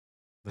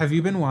Have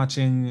you been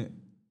watching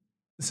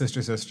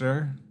Sister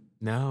Sister?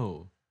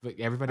 No, but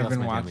everybody I've else in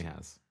been my watch- family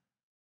has.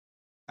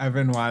 I've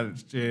been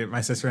watching.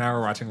 My sister and I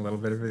were watching a little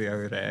bit of it the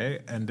other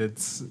day, and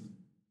it's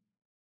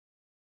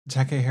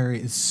Jackée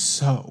Harry is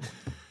so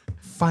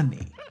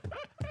funny.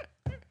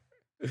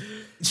 The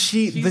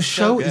She's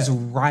show so is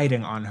good.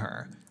 riding on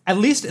her. At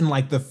least in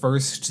like the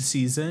first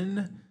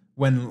season,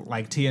 when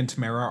like Tia and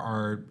Tamara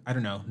are, I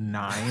don't know,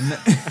 9.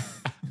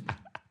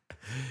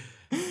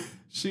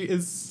 She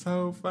is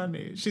so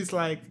funny. She's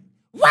like,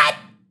 "What?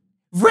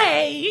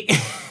 Ray?"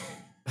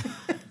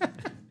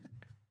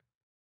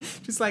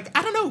 She's like,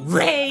 "I don't know,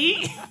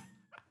 Ray."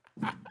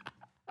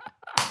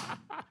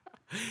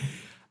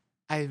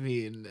 I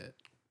mean,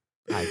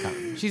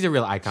 icon. She's a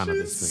real icon of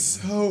this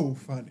screen. So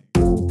funny.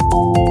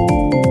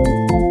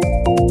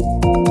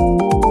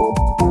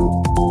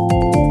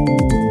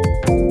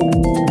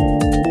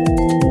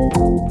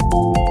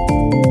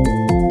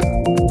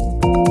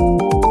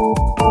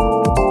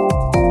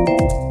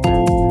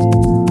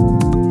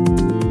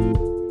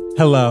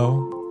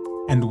 Hello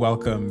and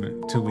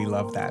welcome to We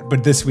Love That.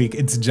 But this week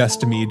it's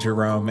just me,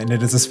 Jerome, and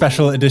it is a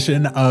special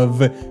edition of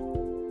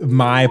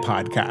my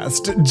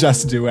podcast,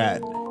 Just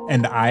Duet.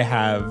 And I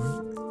have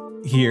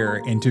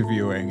here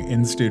interviewing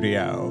in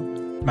studio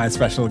my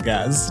special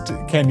guest,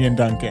 Kenyon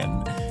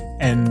Duncan.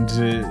 And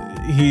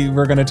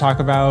we're going to talk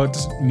about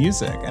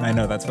music, and I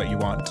know that's what you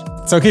want.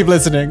 So keep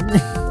listening.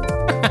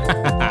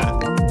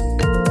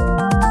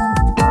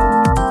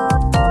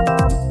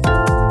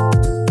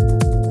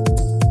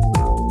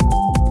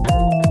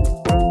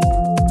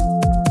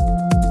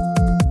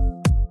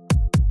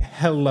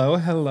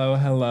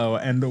 Hello,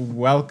 and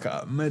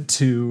welcome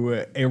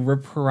to a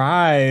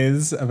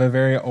reprise of a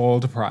very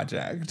old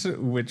project,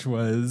 which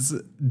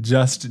was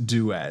Just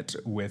Duet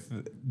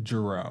with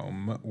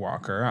Jerome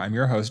Walker. I'm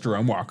your host,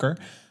 Jerome Walker.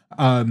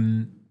 I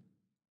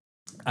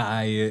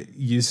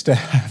used to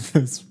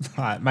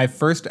have my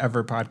first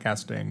ever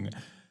podcasting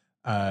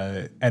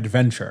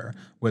adventure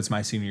was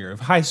my senior year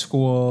of high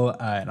school,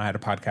 and I had a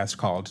podcast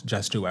called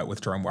Just Duet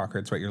with Jerome Walker.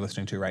 It's what you're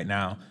listening to right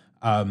now.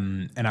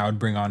 And I would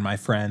bring on my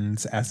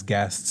friends as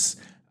guests.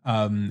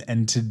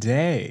 And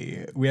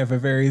today we have a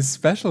very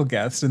special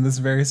guest in this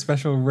very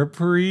special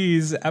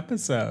reprise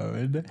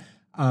episode.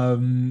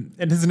 And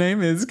his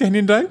name is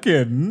Kenyon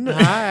Duncan.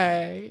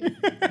 Hi.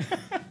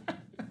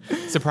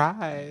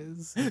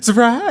 Surprise.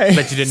 Surprise!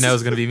 Bet you didn't know it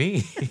was going to be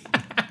me.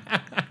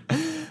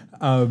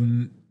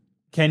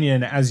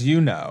 Kenyon, as you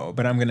know,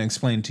 but I'm going to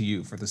explain to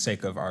you for the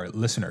sake of our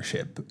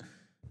listenership,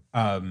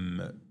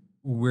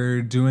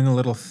 we're doing a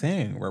little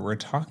thing where we're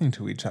talking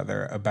to each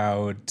other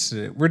about,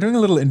 we're doing a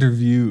little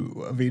interview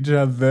of each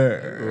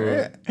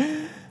other,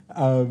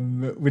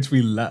 which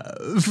we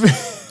love.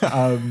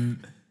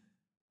 I'm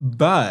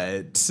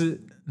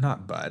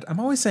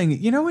always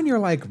saying, you know, when you're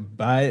like,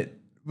 but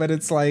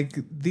it's like,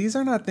 these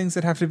are not things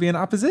that have to be in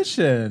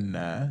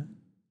opposition.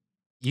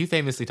 You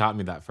famously taught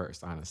me that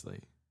first, honestly.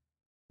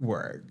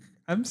 Work.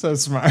 I'm so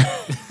smart.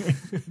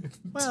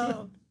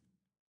 Well,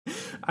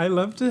 I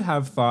love to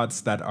have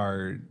thoughts that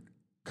are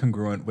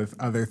congruent with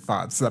other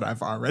thoughts that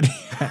I've already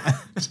had.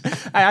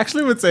 I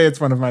actually would say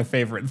it's one of my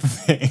favorite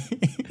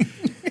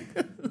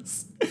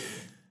things.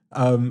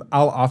 I'll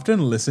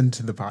often listen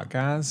to the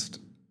podcast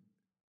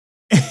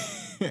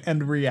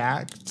and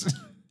react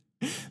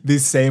the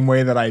same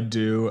way that I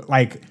do.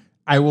 Like,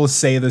 I will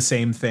say the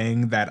same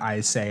thing that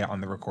I say on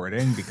the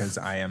recording because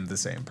I am the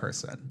same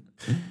person.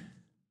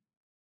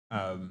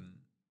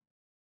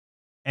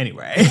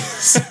 Anyway,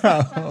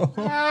 so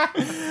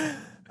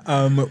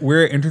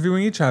we're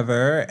interviewing each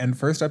other, and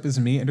first up is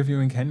me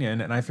interviewing Kenyon,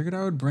 and I figured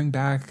I would bring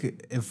back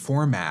a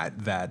format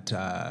that's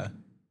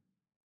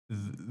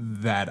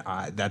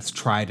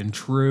tried and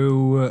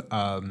true,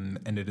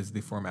 and it is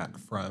the format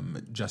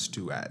from Just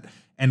Duet.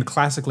 And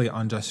classically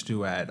on Just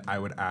Duet, I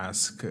would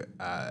ask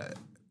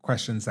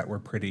questions that were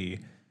pretty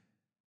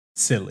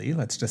silly.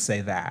 Let's just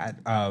say that.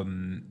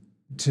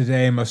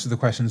 Today, most of the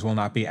questions will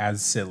not be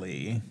as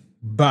silly,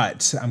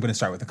 but I'm going to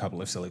start with a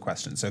couple of silly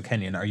questions. So,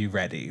 Kenyon, are you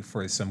ready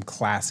for some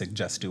classic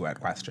Just Duet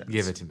questions?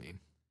 give it to me.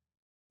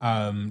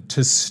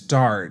 To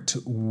start,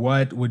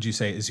 what would you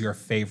say is your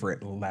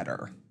favorite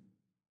letter?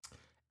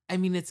 I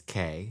mean, it's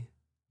K.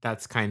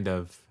 That's kind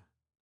of...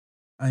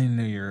 I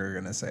knew you were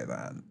going to say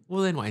that.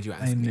 Well, then why'd you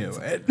ask me? I knew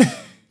it.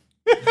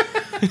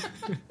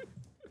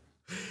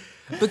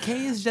 But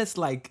K is just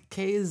like,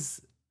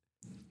 it's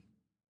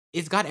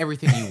got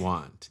everything you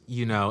want,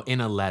 you know,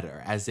 in a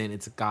letter. As in,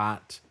 it's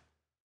got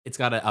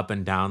an up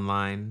and down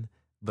line,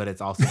 but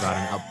it's also got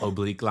an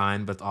oblique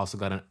line, but it's also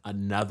got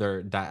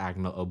another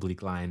diagonal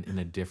oblique line in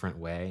a different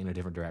way, in a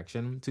different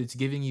direction. So it's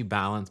giving you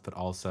balance, but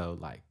also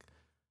like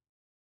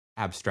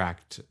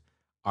abstract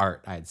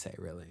art, I'd say,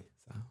 really.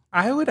 So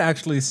I would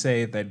actually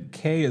say that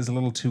K is a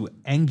little too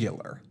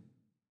angular.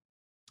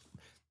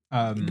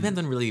 It depends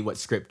on really what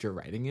script you're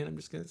writing in, I'm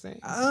just going to say.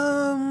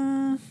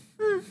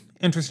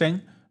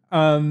 Interesting.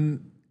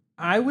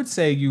 I would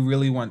say you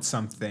really want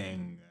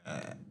something,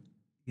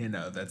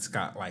 that's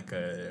got like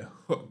a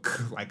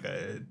hook, like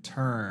a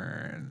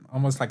turn,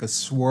 almost like a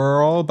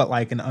swirl, but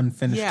like an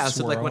unfinished Yeah,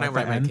 so like swirl when I at the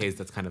write my end. case,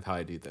 that's kind of how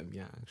I do them.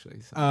 Yeah,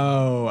 actually.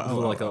 So, like a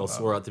little Oh.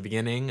 swirl at the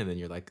beginning, and then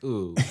you're like,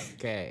 ooh,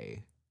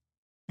 okay.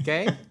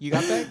 Okay? You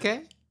got that?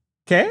 Okay?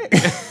 Okay.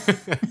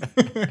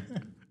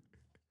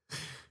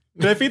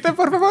 Repite,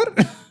 por favor.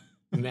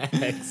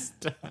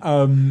 Next.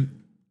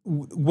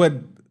 What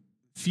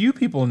few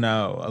people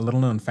know, a little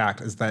known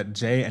fact, is that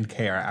J and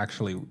K are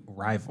actually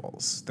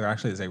rivals. There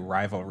actually is a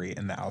rivalry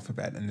in the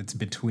alphabet, and it's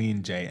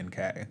between J and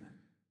K.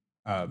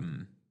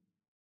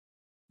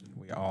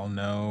 We all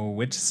know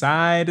which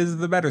side is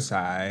the better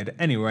side.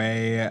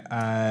 Anyway,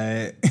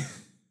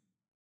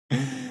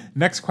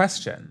 next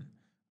question.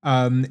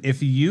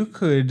 If you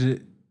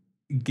could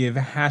give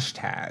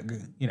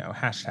hashtags,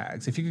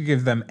 if you could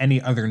give them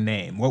any other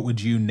name, what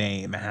would you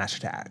name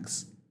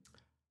hashtags?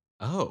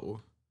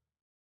 Oh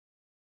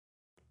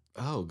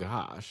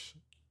gosh.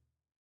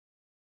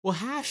 Well,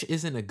 hash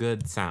isn't a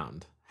good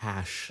sound.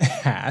 Hash.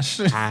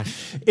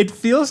 It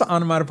feels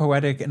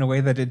onomatopoetic in a way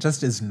that it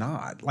just is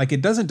not. Like,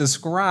 it doesn't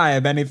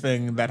describe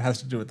anything that has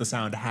to do with the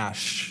sound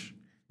hash.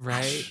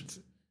 Right.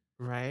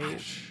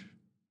 Hash.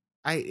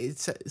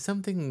 It's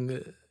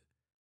something.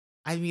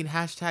 I mean,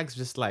 hashtags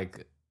just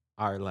like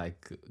are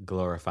like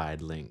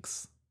glorified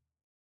links.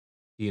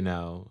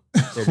 They're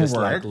just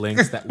like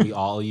links that we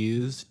all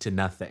use to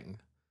nothing.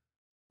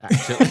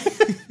 Actually,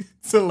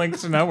 it's a link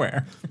to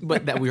nowhere,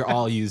 but that we're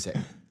all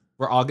using.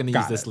 We're all going to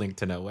use this link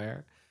to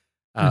nowhere.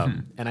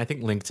 And I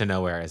think link to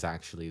nowhere is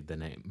actually the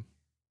name.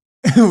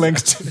 Link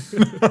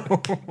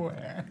to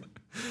nowhere.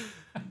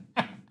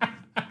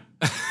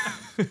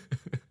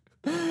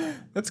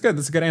 That's good.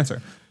 That's a good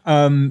answer.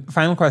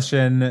 Final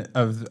question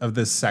of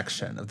this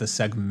section, of this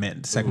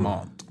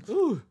segment.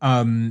 Ooh.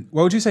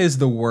 What would you say is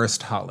the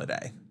worst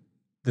holiday?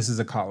 This is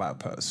a call out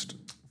post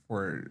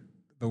for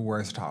the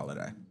worst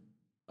holiday.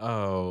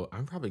 Oh,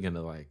 I'm probably going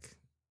to like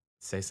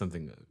say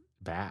something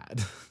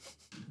bad.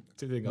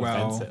 Something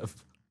offensive.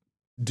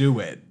 Do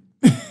it.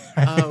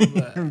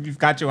 You've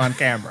got you on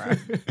camera.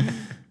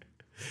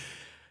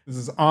 This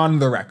is on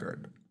the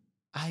record.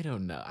 I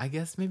don't know. I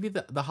guess maybe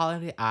the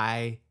holiday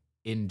I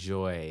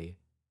enjoy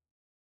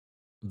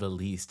the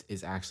least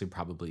is actually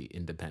probably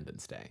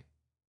Independence Day.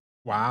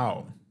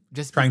 Wow.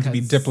 Just trying to be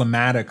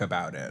diplomatic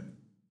about it.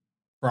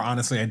 Or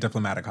honestly, a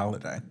diplomatic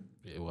holiday.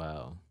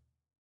 Well,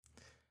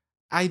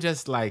 I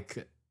just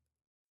like,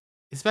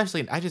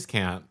 especially, I just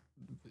can't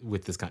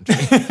with this country.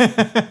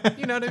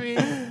 You know what I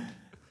mean?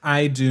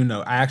 I do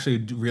know. I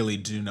actually really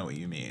do know what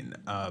you mean.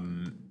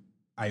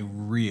 I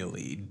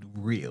really,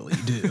 really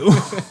do.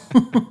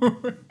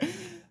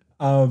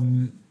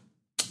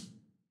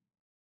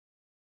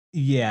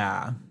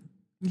 Yeah.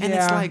 And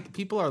it's like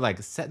people are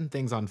like setting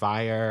things on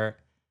fire.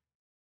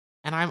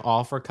 And I'm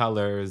all for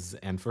colors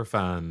and for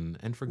fun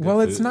and for good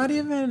food. It's not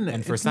even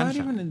and for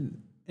sunshine. Not even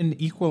an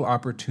equal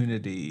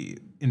opportunity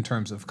in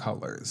terms of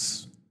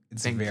colors.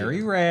 It's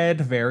very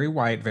red, very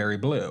white, very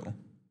blue.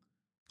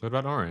 What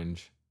about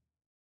orange?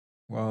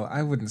 Well,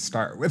 I wouldn't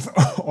start with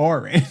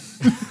orange.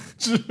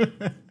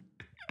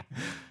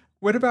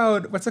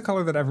 What's a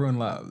color that everyone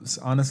loves?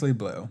 Honestly,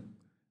 blue.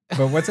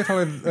 But what's a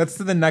color? What's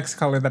the next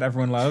color that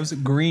everyone loves?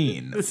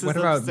 Green. What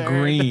about absurd.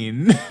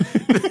 Green?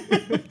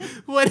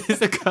 What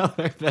is a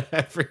color that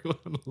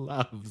everyone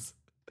loves?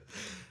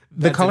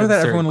 The color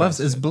that everyone loves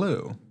is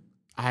blue.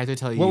 I have to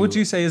tell you. What would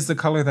you say is the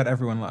color that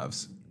everyone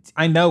loves?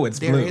 I know it's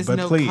blue, but there is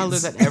no please. color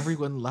that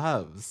everyone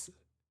loves.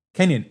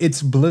 Kenyon,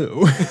 it's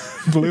blue.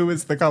 Blue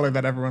is the color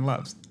that everyone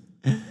loves.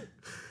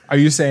 Are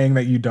you saying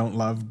that you don't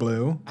love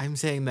blue? I'm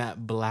saying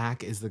that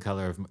black is the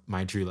color of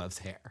my true love's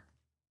hair.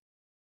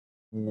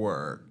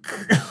 Work.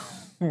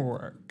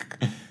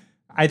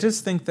 I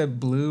just think that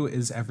blue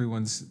is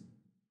everyone's.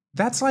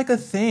 That's like a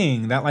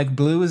thing that like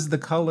blue is the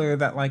color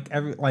that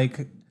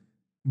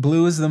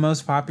blue is the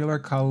most popular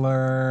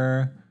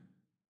color.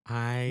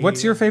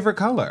 What's your favorite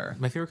color?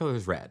 My favorite color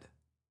is red.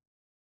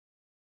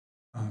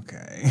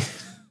 Okay.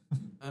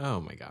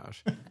 Oh my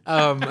gosh.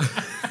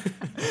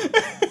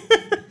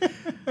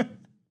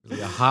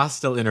 Really a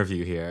hostile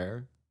interview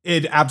here.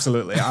 It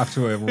absolutely off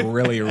to a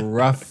really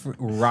rough,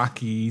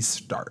 rocky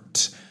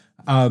start.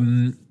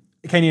 Kenyon,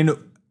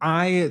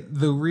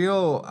 the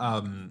real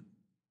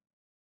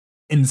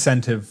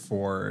incentive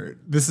for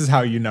this is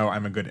how you know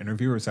I'm a good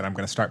interviewer, is that I'm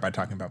going to start by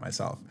talking about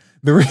myself.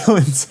 The real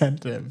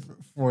incentive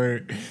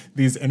for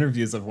these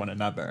interviews of one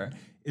another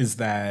is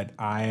that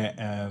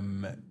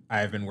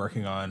I've been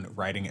working on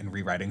writing and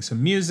rewriting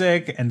some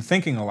music and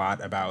thinking a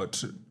lot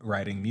about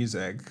writing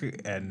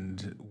music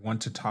and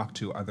want to talk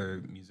to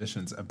other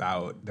musicians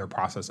about their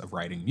process of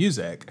writing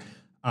music.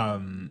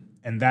 And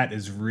that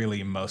is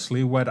really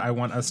mostly what I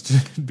want us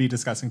to be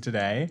discussing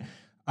today.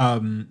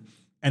 And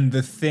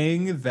the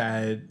thing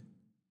that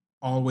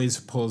always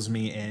pulls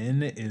me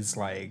in is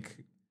like,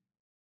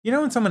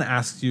 when someone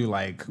asks you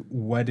like,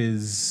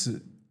 what's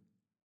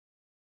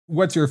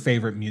your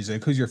favorite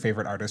music? Who's your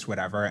favorite artist?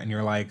 Whatever. And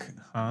you're like,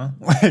 huh?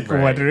 Like,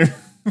 right.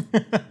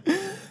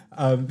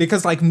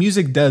 Because like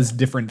music does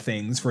different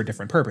things for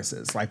different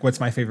purposes. Like, what's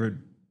my favorite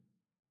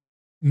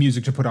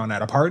music to put on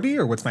at a party,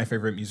 or what's my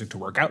favorite music to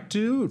work out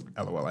to?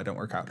 LOL, I don't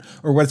work out.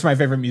 Or what's my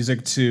favorite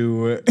music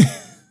to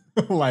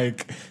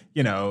like,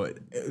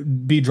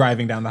 be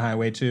driving down the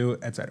highway to,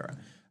 etc.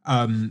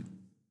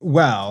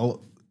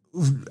 Well,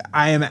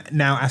 I am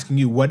now asking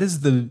you, what is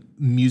the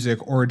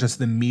music or just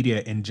the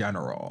media in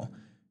general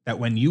that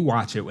when you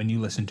watch it, when you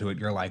listen to it,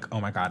 you're like,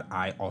 oh my God,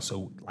 I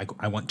also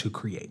I want to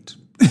create.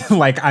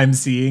 Like I'm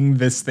seeing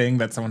this thing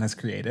that someone has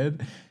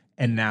created,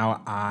 and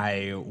now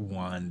I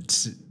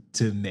want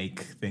to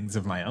make things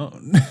of my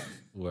own.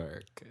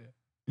 Work.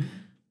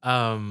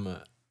 Um,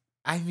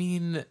 I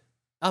mean,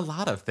 a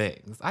lot of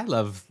things. I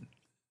love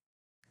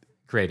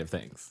creative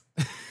things.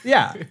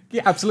 Yeah,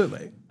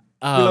 absolutely.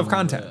 We love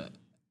content.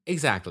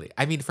 Exactly.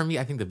 I mean, for me,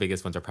 I think the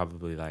biggest ones are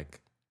probably like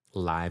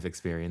live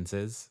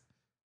experiences,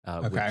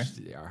 Okay.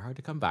 which are hard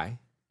to come by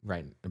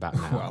right about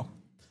now. Well,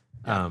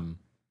 yeah.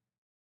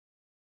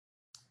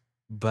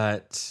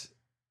 But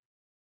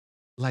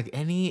like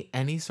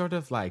any sort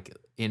of like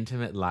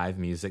intimate live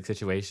music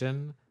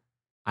situation,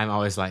 I'm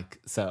always like,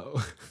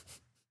 so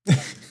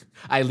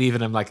I leave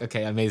and I'm like,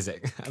 okay, amazing.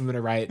 I'm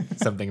gonna write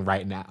something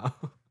right now.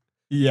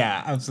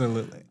 Yeah,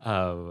 absolutely.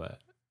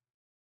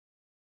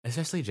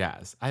 Especially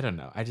jazz. I don't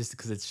know. I just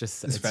because it's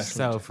Especially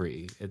so jazz.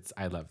 free.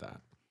 I love that.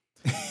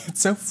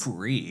 It's so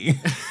free.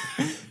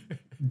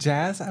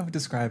 Jazz, I would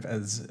describe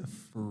as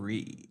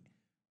free.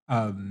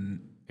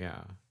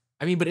 Yeah.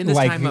 I mean, but in this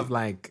Like time of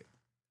like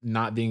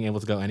not being able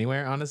to go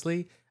anywhere,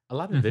 honestly, a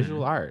lot of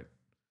visual art.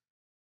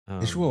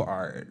 Visual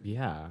art.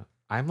 Yeah.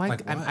 I'm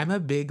like, Like what? I'm a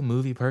big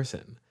movie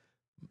person.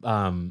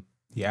 And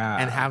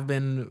Yeah. have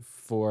been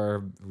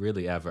for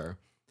really ever.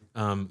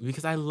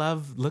 Because I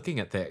love looking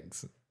at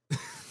things.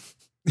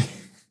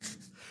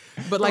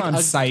 But like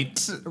on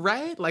site.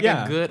 right? Like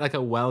Yeah. a good, like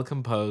a well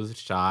composed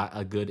shot,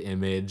 a good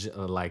image,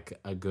 like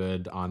a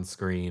good on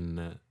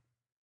screen.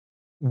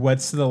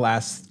 What's the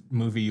last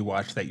movie you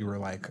watched that you were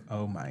like,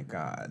 oh my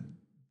God,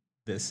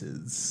 this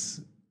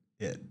is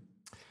it?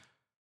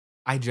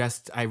 I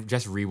just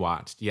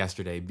rewatched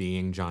yesterday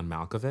Being John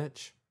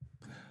Malkovich.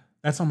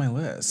 That's on my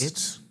list.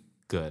 It's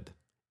good.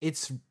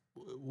 It's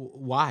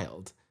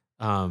wild.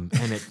 And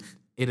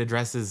it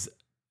addresses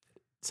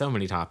so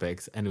many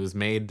topics, and it was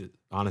made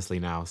honestly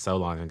now so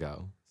long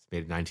ago. It's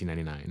made in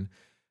 1999.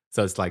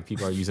 So it's like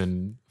people are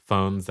using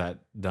phones that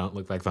don't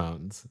look like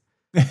phones,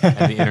 and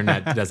the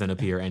internet doesn't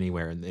appear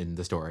anywhere in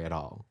the story at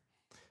all.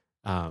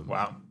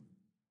 Wow.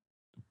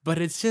 But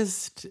it's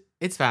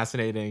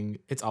fascinating.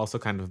 It's also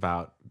kind of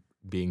about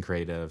being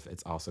creative.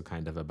 It's also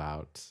kind of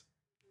about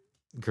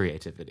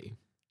creativity.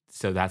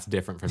 So that's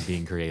different from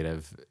being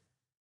creative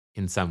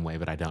in some way,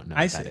 but I don't know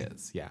what that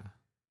is. Yeah.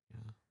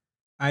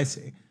 I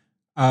see.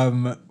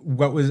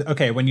 What was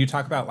okay when you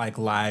talk about like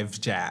live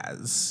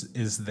jazz?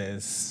 Is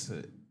this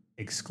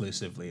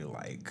exclusively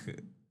like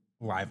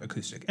live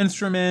acoustic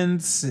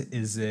instruments?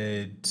 Is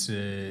it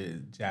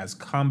jazz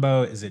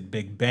combo? Is it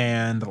big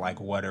band? Like,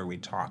 what are we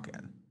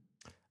talking?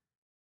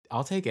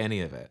 I'll take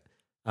any of it.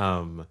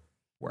 But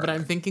Work.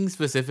 I'm thinking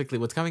specifically,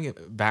 what's coming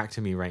back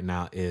to me right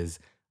now is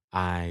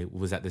I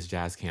was at this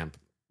jazz camp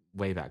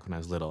way back when I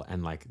was little,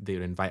 and like they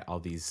would invite all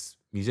these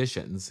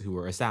musicians who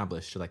were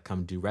established to like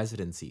come do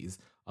residencies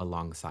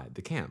alongside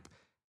the camp.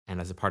 And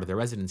as a part of their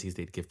residencies,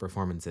 they'd give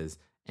performances,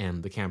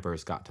 and the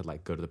campers got to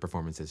like go to the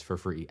performances for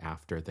free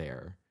after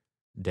their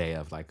day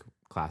of like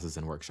classes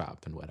and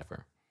workshop and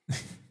whatever.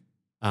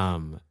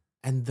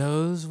 And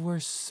those were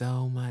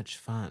so much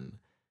fun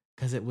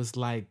because it was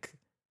like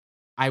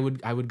I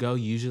would go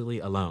usually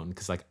alone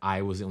because like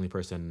I was the only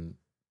person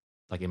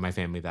like in my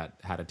family that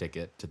had a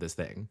ticket to this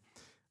thing.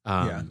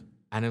 Yeah.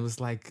 And it was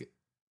like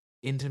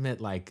intimate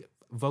like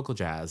vocal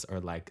jazz or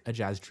like a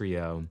jazz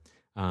trio.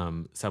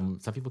 Some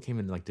people came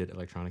and like did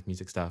electronic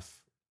music stuff,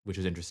 which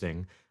was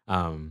interesting.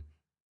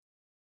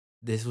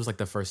 This was like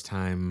the first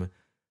time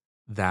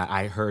that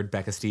I heard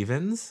Becca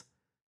Stevens.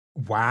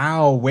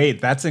 Wow.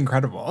 Wait, that's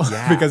incredible.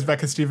 Yeah. Because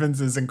Becca Stevens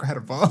is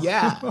incredible.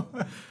 Yeah.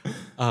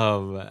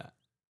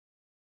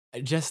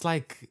 Just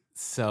like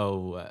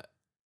so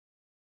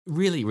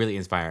really, really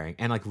inspiring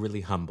and like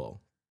really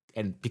humble.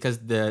 And because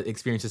the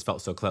experiences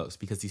felt so close,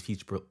 because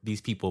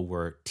these people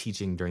were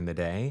teaching during the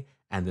day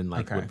and then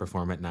like Okay. would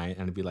perform at night,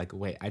 and I'd be like,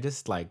 wait, I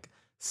just like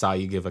saw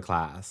you give a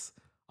class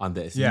on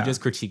this. Yeah. You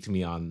just critiqued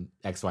me on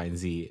X, Y, and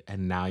Z,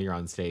 and now you're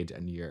on stage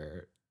and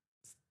you're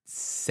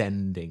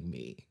sending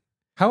me.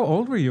 How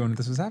old were you when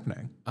this was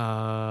happening?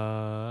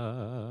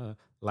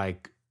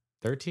 Like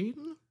 13?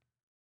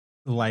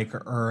 Like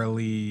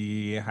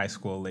early high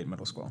school, late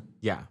middle school.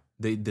 Yeah.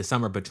 The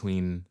summer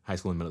between high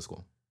school and middle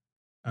school.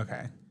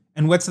 Okay.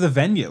 And what's the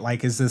venue?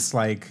 Like, is this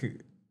like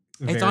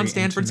It's on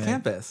Stanford's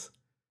intimate? campus.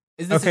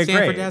 Is this Okay, a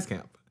Stanford great. Jazz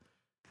Camp?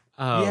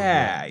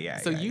 Yeah.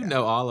 So you yeah.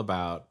 know all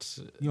about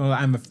Well,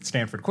 I'm a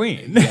Stanford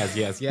queen. yes.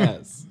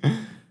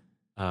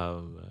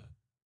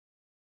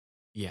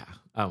 Yeah.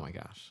 Oh my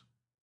gosh.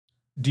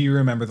 Do you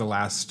remember the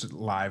last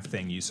live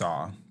thing you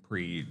saw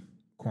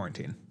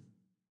pre-quarantine?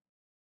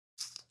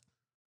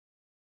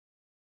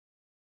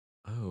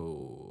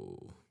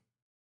 Oh.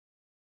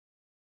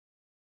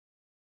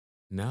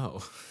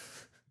 No.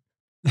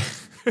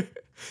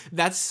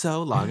 That's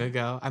so long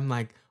ago. I'm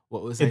like,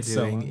 what was I It's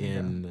so doing long ago.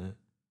 in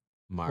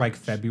March? Like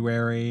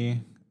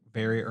February,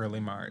 very early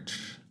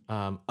March.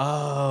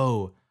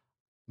 Moses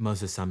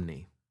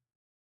Sumney.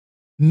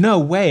 No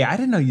way. I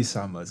didn't know you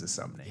saw Moses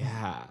Sumney.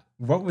 Yeah.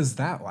 What was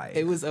that like?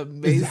 It was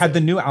amazing. Had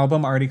the new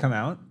album already come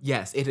out?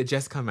 Yes, it had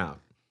just come out.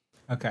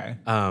 Okay.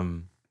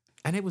 And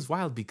it was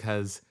wild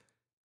because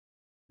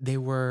they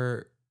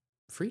were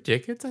free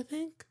tickets, I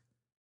think.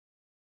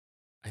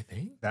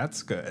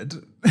 That's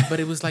good. But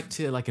it was like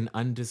to like an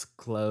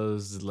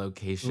undisclosed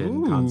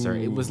location concert.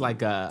 It was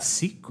like a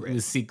secret. It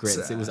was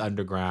secrets. It was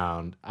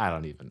underground. I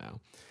don't even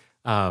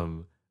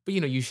know. But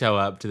you show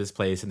up to this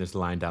place and there's a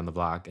line down the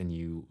block and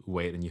you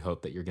wait and you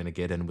hope that you're gonna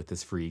get in with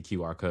this free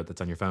QR code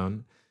that's on your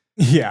phone.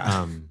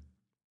 Yeah.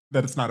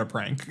 That it's not a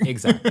prank.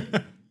 Exactly.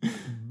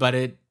 But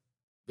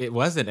it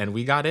wasn't, and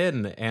we got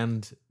in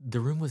and the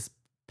room was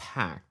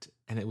packed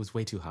and it was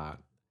way too hot.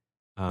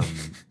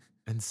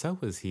 And so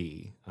was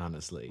he,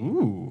 honestly.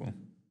 Ooh.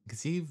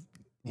 Because he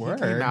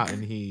came out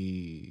and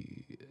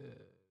it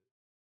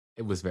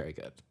was very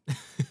good.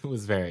 It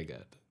was very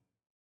good.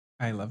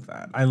 I love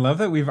that. I love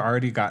that we've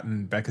already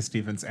gotten Becca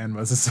Stevens and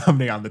Moses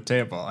Sumney on the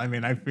table. I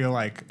mean, I feel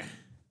like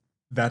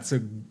that's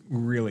a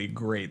really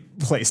great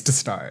place to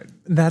start.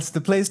 That's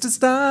the place to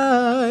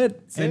start.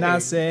 Hey. And I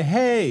say,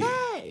 hey.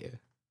 Hey.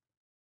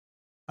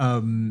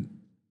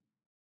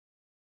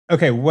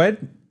 Okay,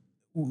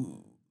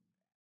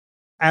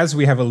 as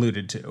we have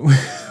alluded to,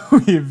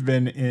 we've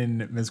been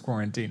in Ms.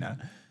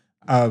 Quarantina.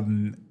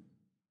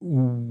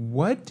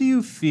 What do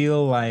you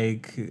feel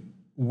like,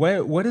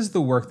 what is the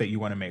work that you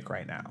want to make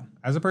right now?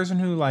 As a person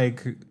who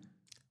like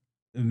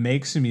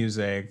makes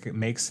music,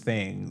 makes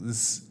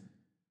things,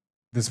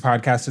 this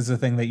podcast is a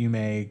thing that you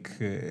make.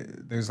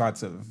 There's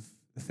lots of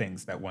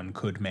things that one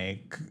could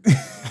make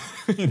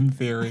in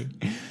theory.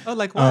 Oh,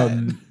 like what?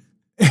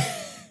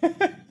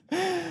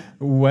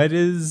 What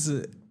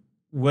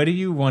do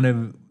you want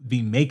to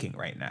be making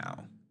right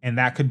now? And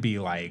that could be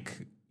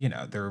like,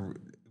 there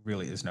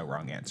really is no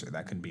wrong answer.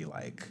 That could be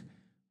like,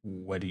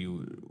 what do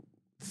you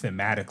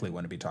thematically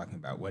want to be talking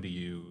about? What do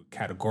you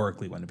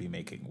categorically want to be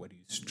making? What are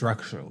you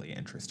structurally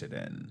interested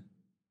in?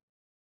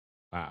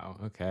 Wow.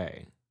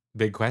 Okay.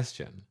 Big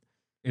question.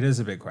 It is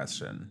a big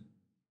question.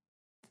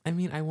 I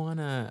mean, I want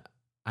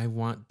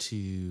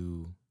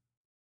to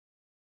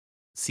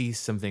see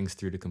some things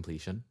through to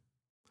completion.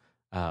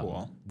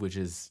 Cool. Which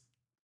is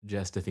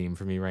just a theme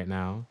for me right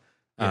now.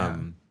 Yeah.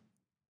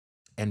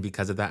 And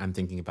because of that, I'm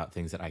thinking about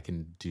things that I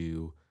can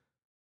do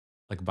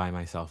like by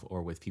myself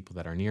or with people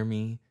that are near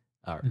me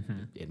or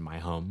in my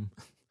home.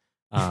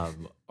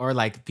 Or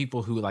like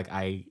people who like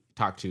I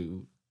talk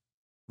to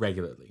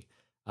regularly.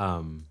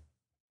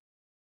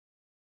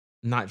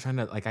 Not trying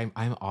to like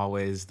I'm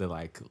always the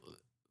like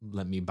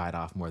let me bite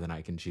off more than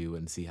I can chew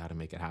and see how to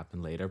make it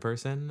happen later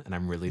person. And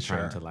I'm really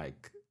trying to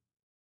like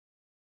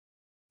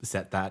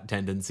set that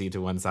tendency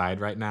to one side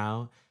right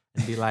now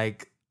and be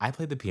like, I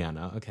play the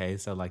piano. Okay,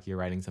 so like you're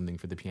writing something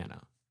for the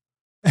piano.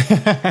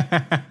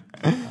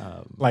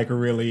 Like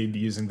really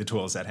using the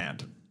tools at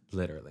hand.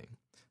 Literally.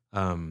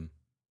 And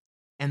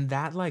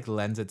that like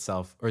lends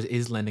itself or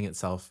is lending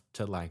itself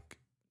to like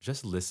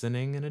just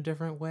listening in a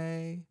different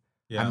way.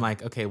 Yeah. I'm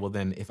like, okay, well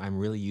then if I'm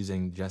really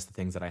using just the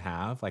things that I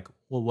have, like,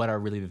 well, what are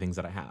really the things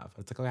that I have?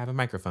 It's like, oh, I have a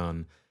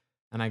microphone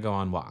and I go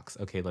on walks.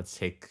 Okay, let's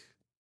take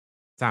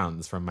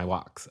sounds from my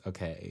walks.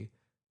 Okay,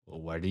 well,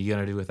 what are you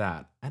gonna do with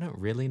that? I don't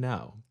really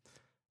know.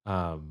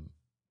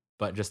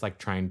 But just like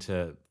trying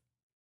to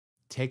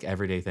take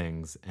everyday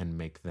things and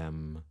make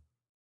them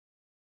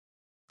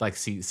like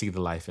see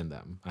the life in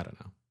them. I don't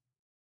know.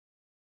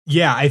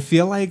 Yeah, I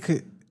feel like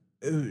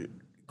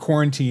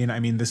quarantine,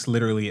 I mean, this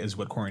literally is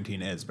what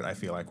quarantine is, but I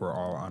feel like we're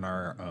all on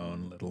our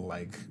own little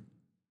like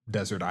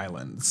desert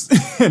islands.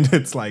 And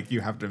it's like you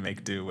have to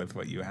make do with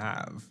what you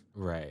have.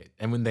 Right.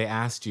 And when they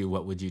asked you,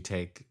 what would you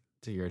take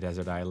to your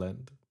desert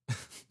island?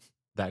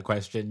 That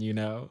question,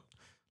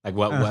 like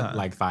what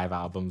like 5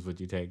 albums would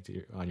you take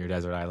on your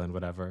desert island,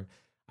 whatever.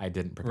 I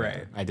didn't prepare.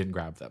 Right. I didn't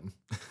grab them.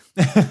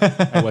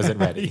 I wasn't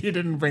ready. You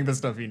didn't bring the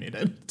stuff you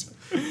needed.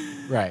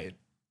 Right.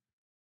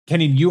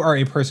 Kenny, you are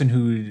a person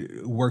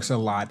who works a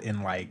lot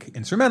in like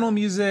instrumental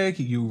music.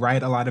 You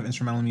write a lot of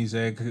instrumental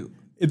music.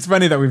 It's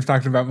funny that we've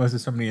talked about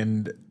Moses Sumney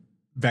and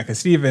Becca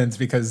Stevens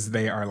because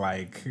they are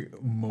like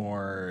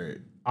more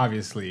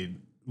obviously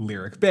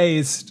lyric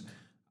based.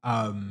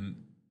 But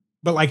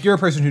like you're a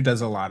person who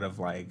does a lot of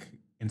like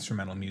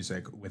instrumental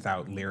music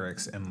without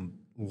lyrics and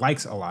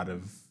likes a lot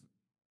of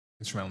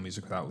instrumental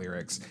music without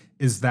lyrics.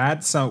 Is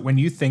that so when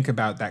you think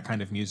about that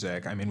kind of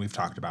music, I mean, we've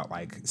talked about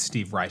like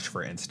Steve Reich,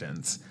 for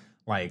instance,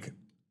 like,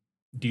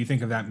 do you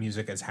think of that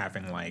music as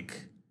having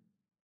like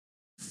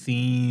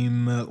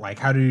theme? Like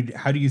how do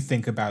you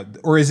think about,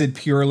 or is it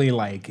purely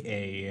like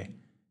a,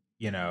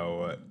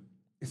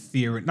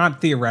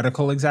 not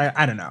theoretical exact?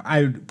 I don't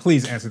know.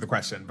 Please answer the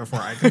question before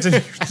I continue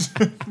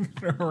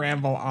to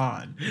ramble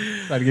on.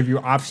 Try to give you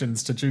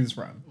options to choose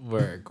from.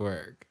 Work.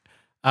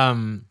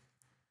 I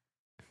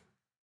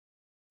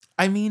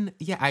mean,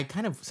 yeah, I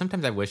kind of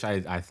sometimes I wish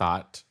I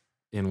thought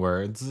in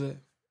words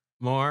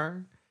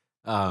more.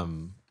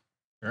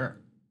 Sure.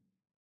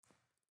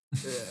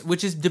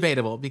 Which is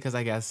debatable because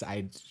I guess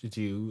I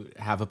do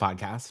have a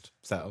podcast,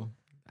 so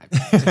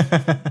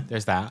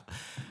there's that.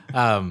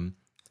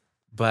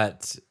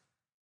 But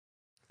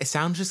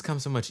sound just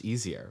comes so much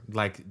easier.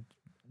 Like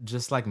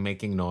just like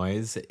making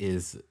noise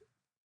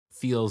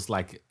feels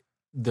like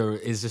there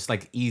is just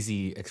like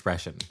easy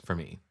expression for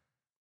me.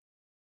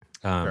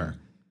 Sure.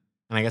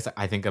 And I guess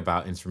I think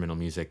about instrumental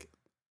music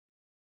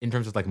in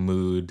terms of like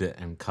mood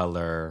and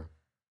color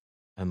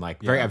and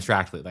like very Yeah.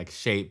 abstractly, like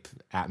shape,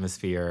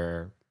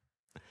 atmosphere,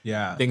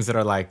 Yeah. things that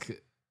are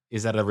like,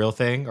 is that a real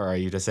thing or are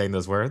you just saying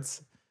those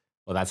words?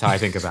 Well, that's how I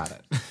think about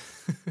it.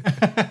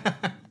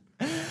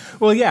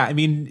 Well, yeah, I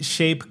mean,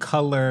 shape,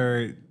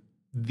 color,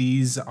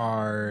 these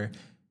are,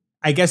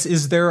 I guess,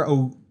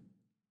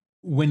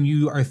 when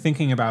you are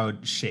thinking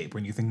about shape,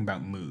 when you're thinking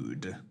about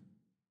mood,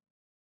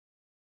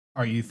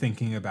 are you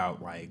thinking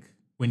about like,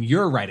 when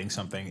you're writing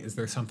something, is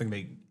there something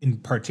that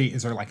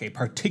is there like a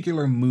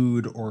particular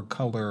mood or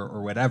color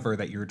or whatever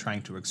that you're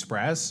trying to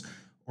express?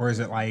 Or is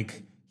it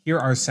like, here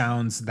are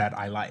sounds that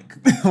I like?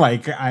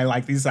 Like, I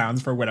like these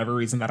sounds for whatever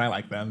reason that I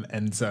like them.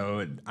 And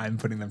so I'm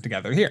putting them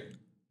together here.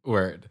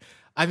 Word.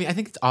 I mean, I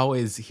think it's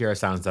always here are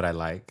sounds that I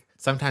like.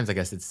 Sometimes I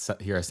guess it's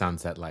here are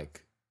sounds that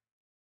like,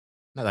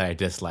 not that I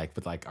dislike,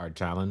 but like are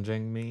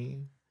challenging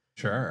me.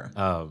 Sure.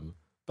 But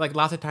like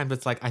lots of times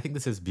it's like, I think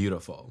this is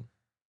beautiful.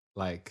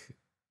 Like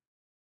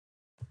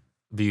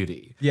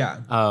beauty.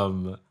 Yeah.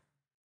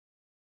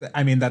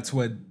 I mean, that's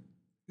what,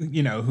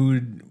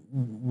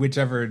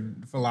 whichever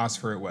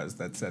philosopher it was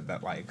that said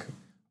that like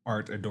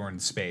art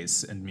adorns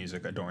space and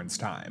music adorns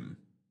time.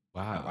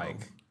 Wow. That,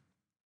 like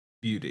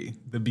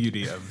the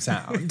beauty of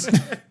sound.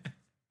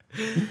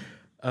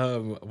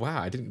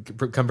 Wow, I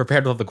didn't come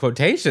prepared with all the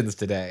quotations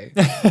today.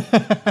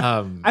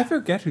 I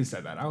forget who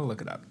said that. I will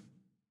look it up.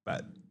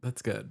 But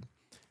that's good.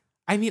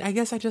 I mean, I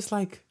guess I just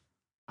like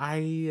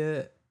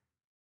I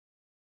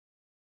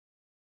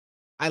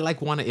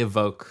like want to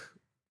evoke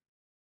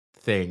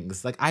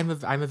things. Like I'm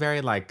a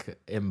very like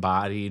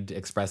embodied,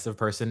 expressive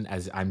person.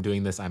 As I'm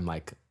doing this, I'm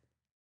like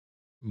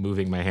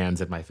moving my hands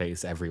and my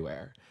face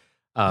everywhere.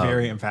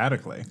 Very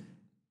emphatically.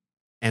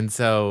 And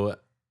so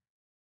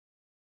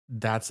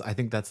I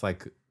think that's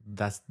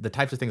the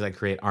types of things I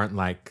create aren't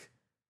like,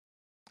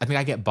 I think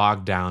I get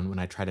bogged down when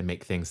I try to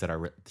make things that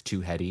are too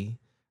heady,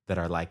 that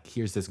are like,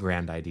 here's this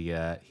grand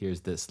idea,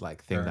 here's this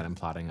like thing that I'm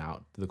plotting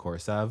out the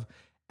course of.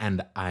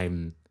 And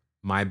I'm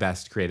my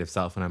best creative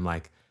self. And I'm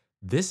like,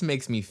 this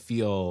makes me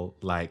feel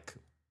like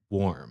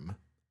warm.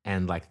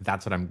 And like,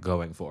 that's what I'm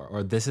going for.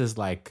 Or this is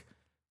like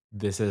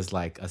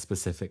a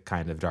specific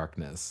kind of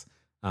darkness.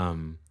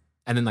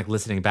 And then like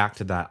listening back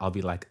to that, I'll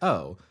be like,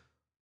 oh,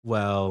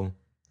 well,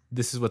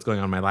 this is what's going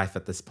on in my life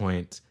at this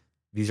point.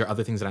 These are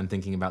other things that I'm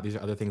thinking about. These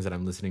are other things that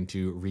I'm listening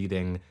to,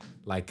 reading.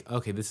 Like,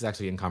 okay, this is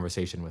actually in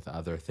conversation with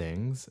other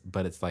things,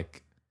 but it's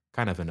like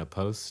kind of in a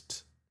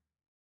post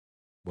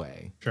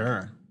way.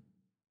 Sure.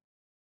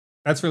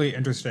 That's really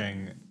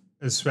interesting,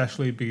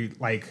 especially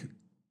like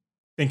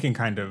thinking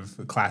kind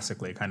of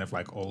classically, kind of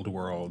like old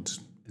world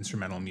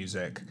instrumental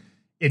music.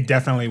 It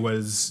definitely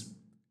was,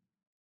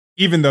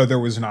 even though there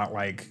was not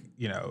like,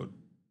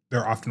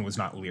 there often was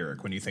not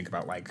lyric when you think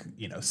about like,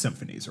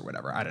 symphonies or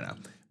whatever. I don't know.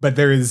 But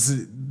there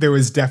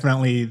was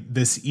definitely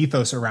this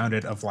ethos around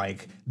it of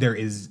like, there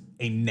is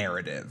a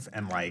narrative,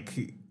 and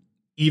like,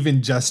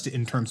 even just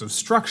in terms of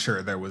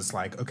structure, there was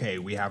like, okay,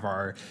 we have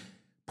our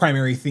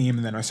primary theme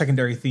and then our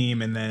secondary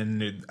theme and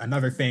then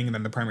another thing, and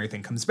then the primary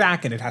thing comes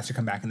back and it has to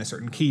come back in a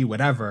certain key,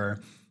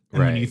 whatever. And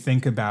when I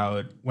think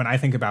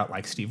about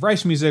like Steve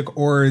Reich music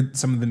or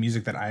some of the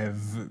music that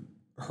I've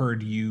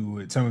heard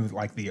some of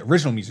like the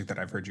original music that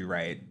I've heard you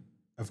write,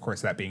 of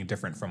course, that being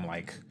different from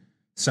like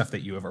stuff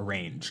that you have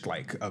arranged,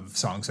 like of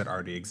songs that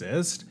already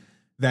exist,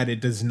 that it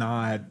does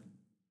not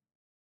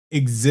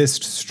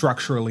exist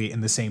structurally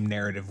in the same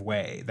narrative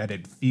way, that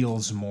it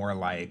feels more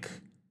like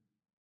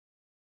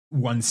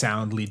one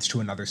sound leads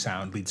to another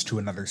sound, leads to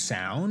another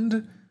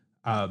sound.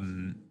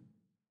 And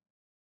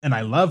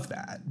I love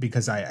that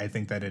because I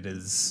think that it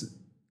is,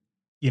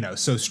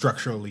 so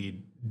structurally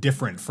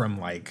different from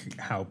like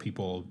how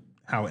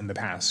in the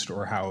past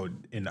or how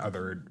in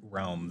other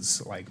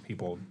realms, like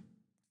people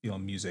feel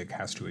music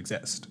has to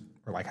exist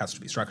or like has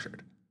to be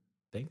structured.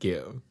 Thank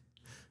you.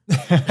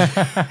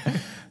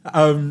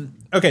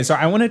 Okay, so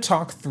I want to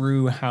talk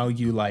through how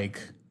you like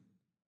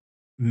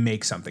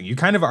make something. You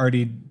kind of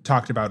already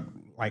talked about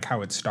like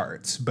how it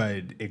starts,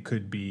 but it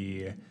could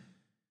be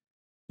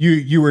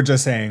you were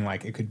just saying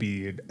like it could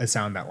be a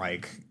sound that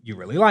like you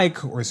really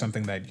like or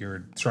something that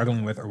you're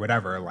struggling with or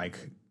whatever. Like,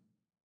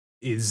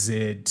 is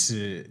it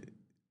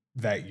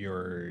that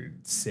you're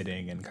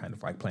sitting and kind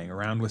of like playing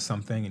around with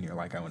something and you're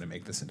like, I want to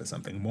make this into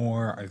something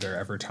more? Are there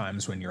ever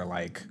times when you're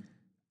like,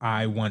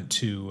 I want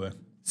to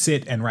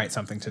sit and write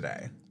something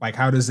today? Like,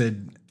 how does a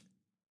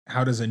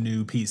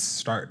new piece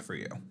start for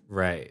you?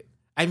 Right.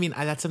 I mean,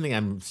 that's something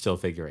I'm still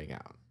figuring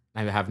out.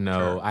 I have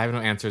no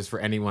answers for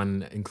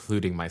anyone,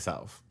 including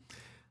myself.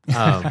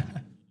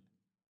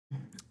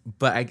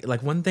 But I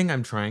like one thing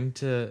I'm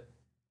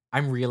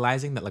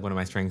realizing that like one of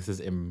my strengths is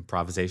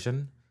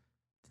improvisation.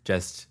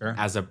 Just Sure.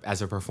 as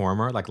a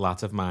performer, like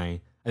lots of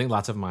my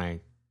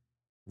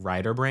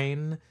writer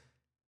brain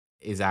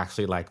is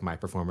actually like my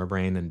performer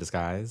brain in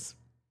disguise.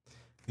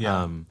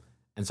 Yeah.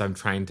 And so I'm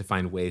trying to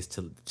find ways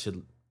to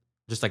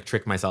just like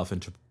trick myself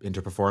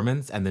into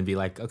performance and then be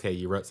like, okay,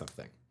 you wrote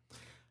something.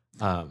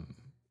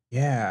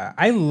 Yeah,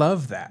 I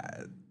love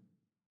that.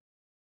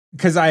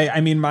 Because I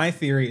mean, my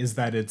theory is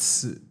that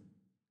it's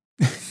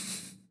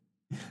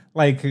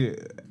like,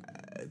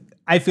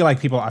 I feel like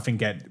people often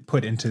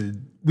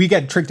we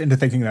get tricked into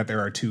thinking that there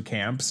are two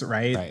camps,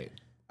 right? Right.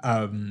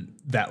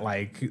 That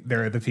like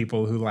there are the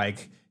people who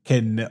like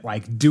can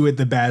like do it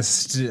the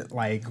best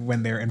like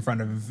when they're in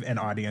front of an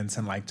audience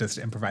and like just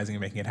improvising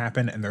and making it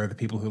happen, and there are the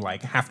people who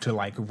like have to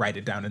like write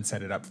it down and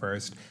set it up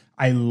first.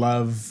 I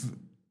love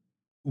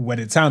what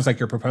it sounds like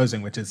you're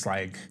proposing, which is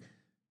like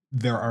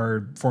there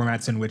are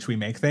formats in which we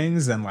make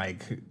things and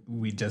like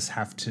we just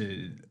have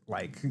to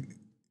like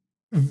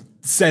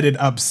set it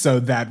up so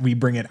that we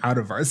bring it out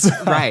of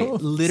ourselves. Right.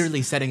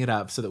 Literally setting it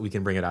up so that we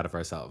can bring it out of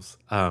ourselves.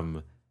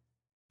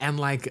 And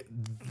like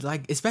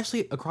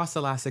especially across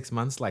the last 6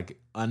 months, like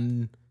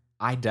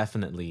I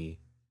definitely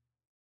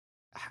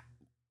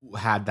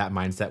had that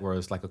mindset where it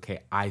was like, okay,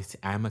 I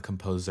am a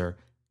composer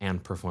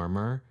and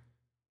performer,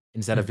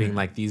 instead of being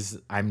like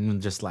I'm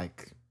just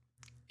like,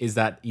 is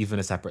that even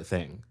a separate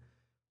thing?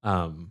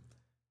 And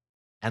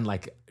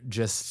like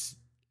just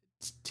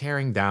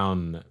tearing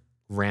down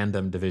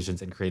random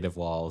divisions and creative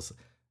walls,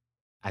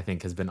 I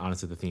think has been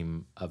honestly the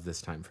theme of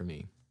this time for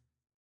me.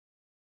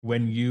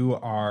 When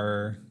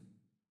you're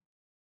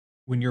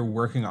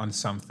working on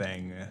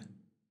something,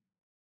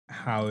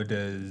 how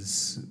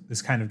does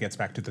this kind of gets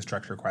back to the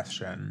structure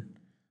question,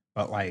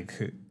 but like,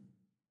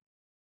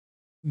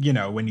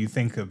 when you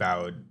think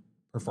about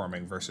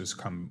performing versus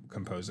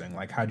composing,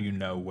 like how do you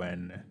know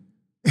when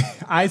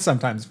I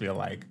sometimes feel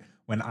like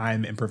when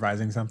I'm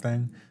improvising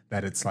something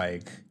that it's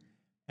like,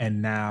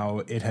 and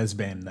now it has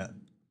been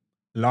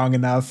long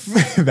enough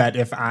that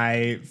if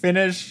I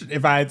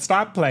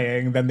stop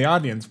playing, then the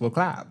audience will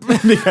clap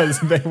because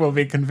they will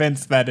be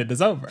convinced that it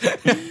is over.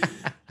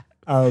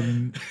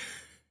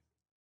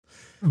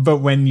 But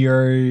when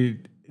you're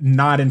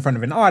not in front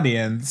of an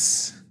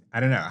audience, I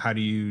don't know, how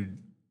do you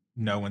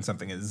know when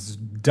something is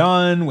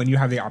done, when you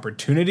have the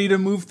opportunity to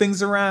move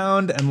things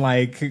around and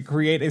like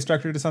create a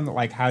structure to something?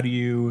 Like how do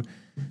you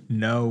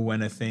know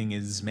when a thing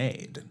is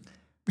made?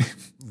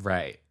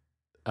 Right.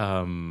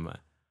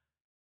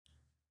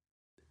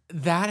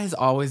 That has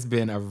always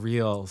been a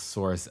real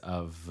source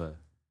of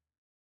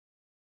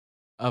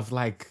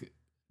like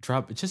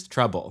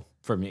trouble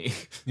for me.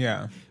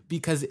 Yeah.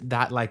 Because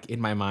that like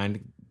in my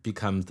mind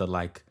becomes the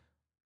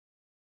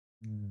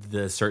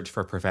search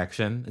for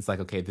perfection. It's like,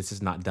 okay, this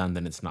is not done,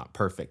 then it's not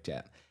perfect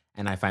yet.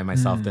 And I find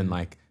myself then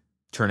like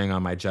turning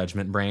on my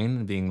judgment brain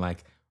and being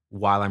like,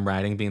 while I'm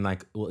writing, being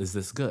like, well, is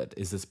this good?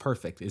 Is this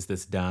perfect? Is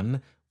this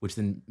done? Which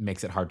then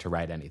makes it hard to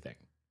write anything.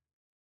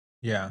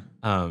 Yeah.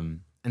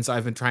 And so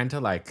I've been trying to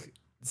like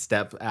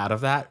step out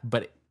of that,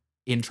 but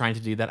in trying to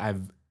do that,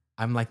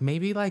 I'm like,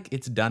 maybe like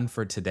it's done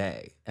for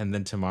today, and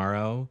then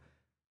tomorrow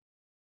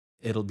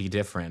it'll be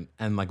different,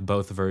 and like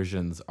both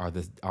versions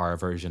are a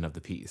version of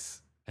the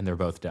piece, and they're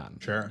both done.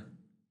 Sure.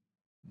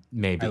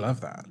 Maybe. I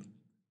love that.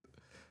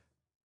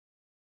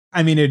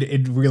 I mean,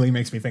 it really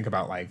makes me think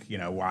about like,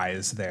 why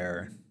is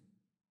there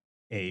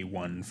a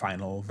one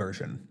final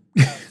version?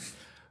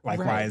 Like,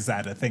 Right. why is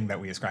that a thing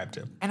that we ascribe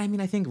to? And I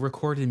mean, I think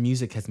recorded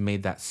music has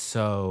made that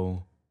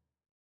so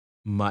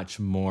much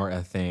more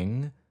a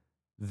thing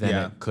than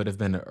it could have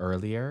been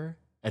earlier.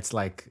 It's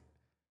like,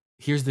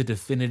 here's the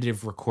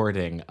definitive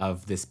recording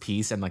of this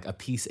piece, and like a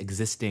piece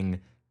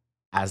existing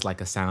as like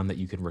a sound that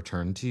you can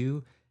return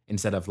to,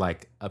 instead of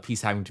like a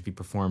piece having to be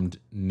performed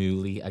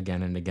newly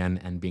again and again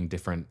and being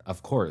different,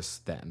 of course,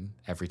 then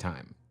every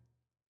time.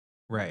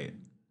 Right.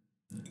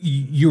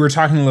 You were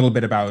talking a little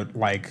bit about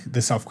like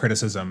the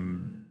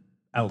self-criticism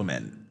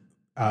element.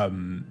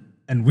 And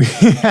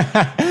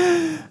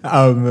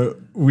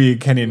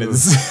Kenyon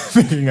is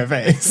making a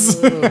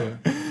face.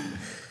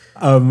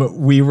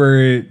 We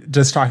were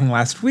just talking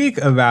last week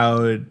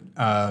about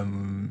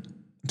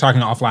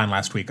talking offline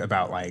last week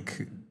about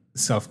like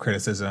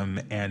self-criticism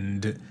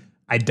and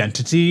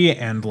identity,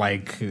 and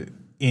like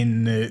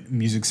in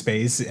music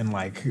space, in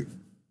like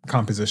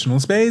compositional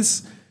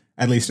space,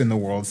 at least in the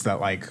worlds that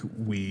like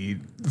we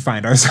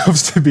find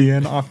ourselves to be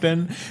in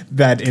often,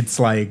 that it's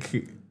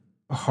like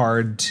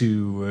hard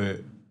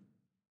to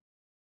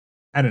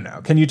I don't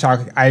know. Can you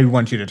talk? I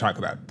want you to talk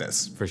about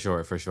this. For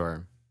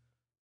sure.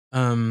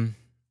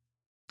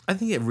 I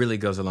think it really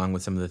goes along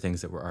with some of the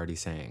things that we're already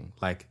saying.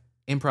 Like,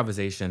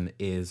 improvisation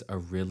is a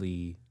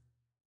really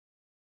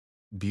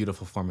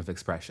beautiful form of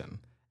expression,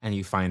 and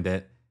you find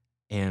it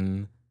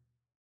in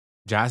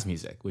jazz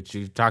music, which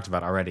you've talked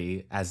about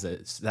already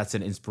that's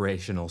an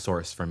inspirational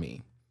source for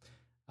me.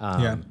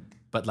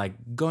 But like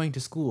going to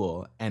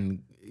school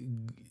and,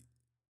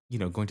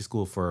 going to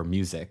school for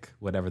music,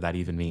 whatever that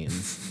even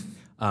means.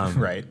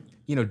 Right.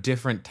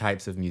 different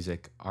types of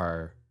music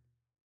are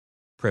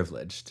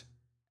privileged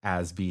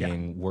as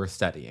being worth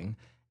studying.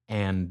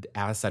 And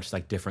as such,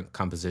 like different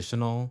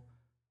compositional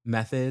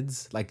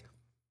methods, like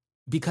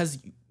because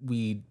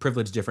we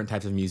privilege different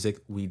types of music,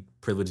 we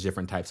privilege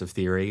different types of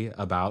theory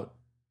about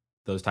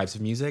those types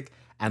of music.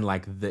 And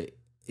like the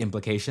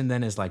implication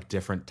then is like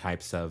different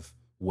types of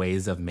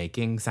ways of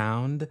making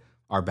sound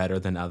are better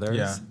than others.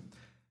 Yeah.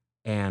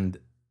 And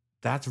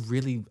that's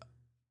really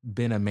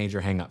been a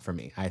major hang up for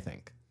me, I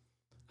think.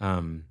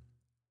 And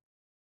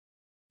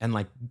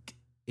like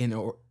in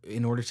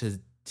order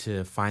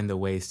to find the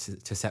ways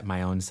to set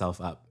my own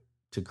self up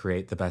to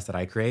create the best that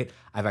I create,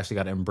 I've actually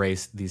got to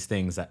embrace these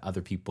things that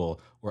other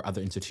people or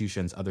other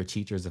institutions, other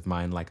teachers of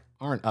mine like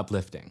aren't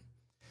uplifting.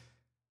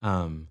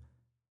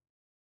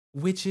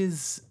 Which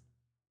is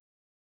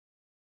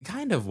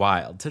kind of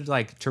wild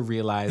to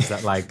realize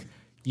that like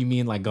you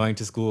mean like going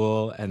to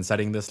school and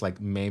studying this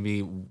like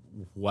maybe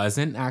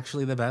wasn't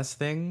actually the best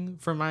thing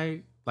for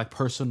my like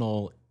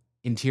personal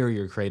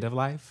interior creative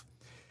life.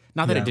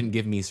 Not that it didn't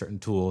give me certain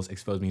tools,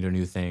 expose me to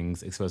new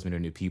things, expose me to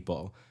new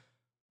people,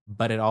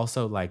 but it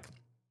also like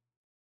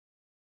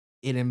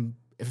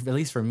at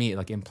least for me, it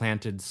like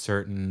implanted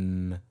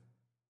certain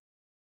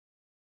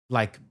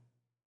white,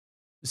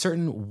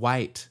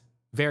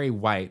 very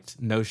white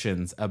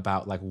notions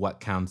about like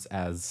what counts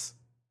as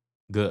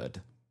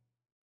good.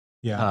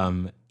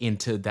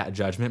 Into that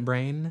judgment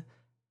brain.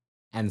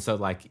 And so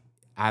like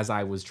as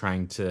I was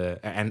trying to,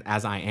 and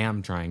as I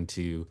am trying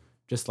to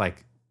just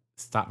like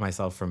stop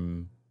myself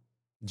from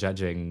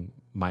judging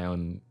my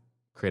own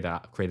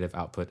creative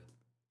output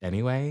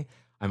anyway,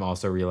 I'm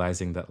also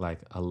realizing that like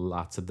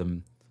lots of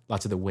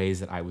the ways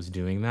that I was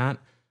doing that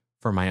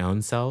for my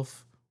own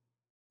self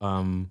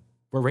were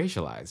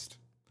racialized.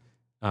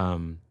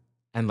 And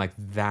like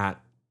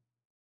that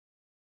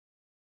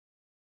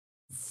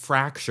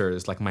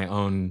fractures like my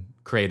own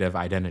creative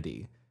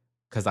identity,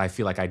 because I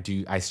feel like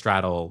I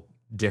straddle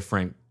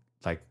different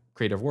like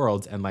creative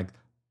worlds, and like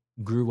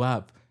grew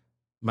up,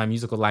 my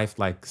musical life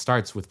like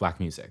starts with Black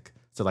music.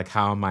 So like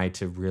how am I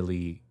to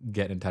really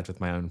get in touch with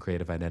my own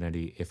creative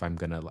identity if I'm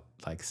gonna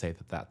like say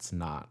that that's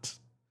not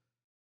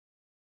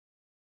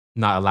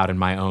allowed in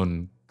my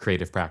own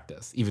creative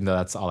practice, even though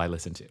that's all I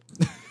listen to?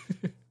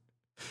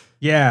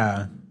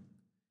 Yeah.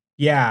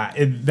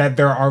 That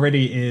there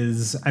already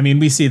is. I mean,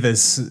 we see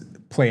this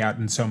play out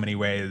in so many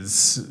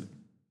ways,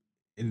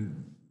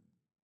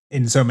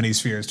 in so many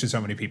spheres, to so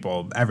many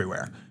people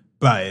everywhere.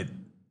 But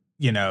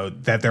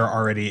that there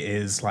already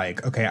is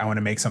like, okay, I want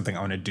to make something, I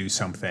want to do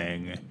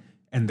something,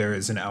 and there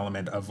is an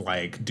element of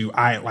like,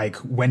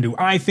 when do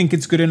I think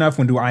it's good enough?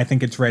 When do I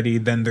think it's ready?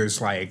 Then there's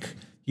like,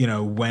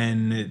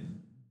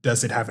 when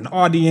does it have an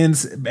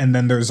audience? And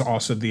then there's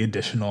also the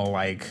additional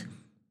like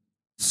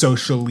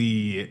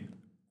socially,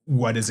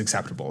 what is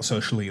acceptable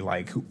socially,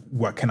 like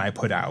what can I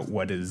put out,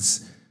 what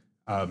is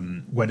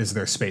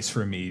there space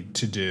for me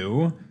to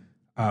do,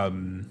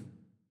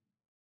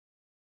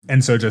 and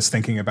so just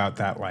thinking about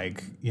that,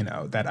 like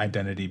that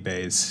identity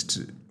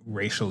based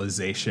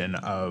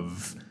racialization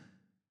of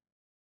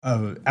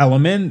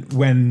element,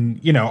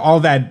 when all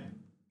that,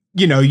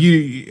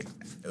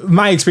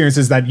 my experience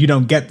is that you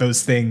don't get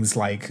those things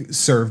like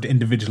served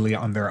individually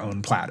on their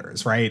own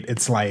platters, right?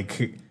 It's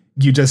like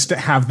you just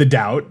have the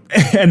doubt,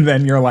 and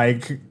then you're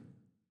like,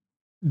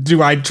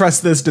 do I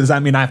trust this? Does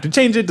that mean I have to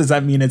change it? Does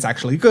that mean it's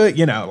actually good?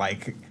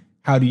 Like,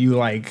 how do you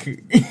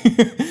like,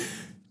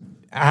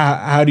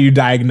 how do you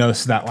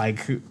diagnose that like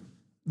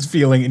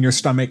feeling in your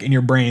stomach, in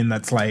your brain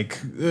that's like,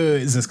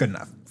 is this good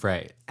enough?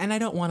 Right. And I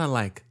don't want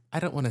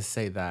to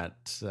say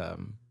that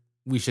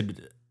we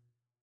should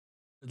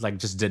like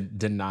just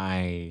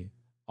deny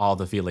all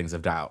the feelings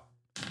of doubt.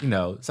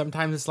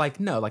 Sometimes it's like,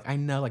 no, like I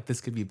know like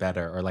this could be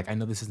better, or like I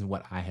know this isn't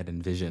what I had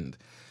envisioned.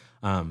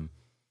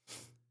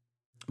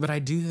 But I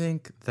do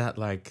think that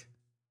like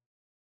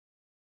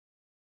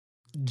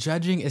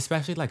judging,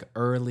 especially like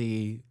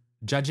early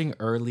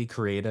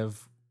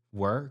creative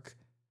work,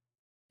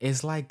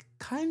 is like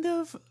kind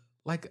of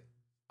like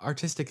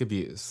artistic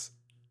abuse.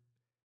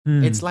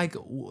 It's like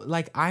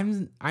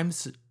I'm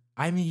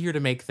here to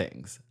make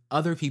things.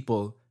 Other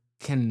people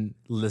can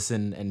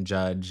listen and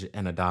judge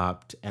and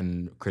adopt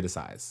and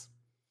criticize.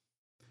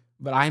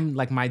 But I'm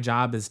like, my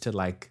job is to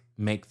like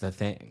make the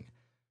thing.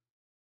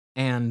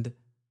 And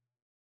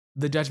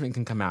the judgment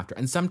can come after.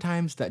 And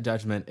sometimes that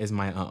judgment is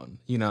my own.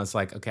 It's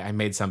like, okay, I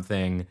made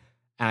something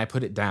and I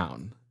put it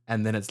down.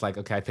 And then it's like,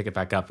 okay, I pick it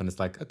back up and it's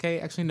like, okay,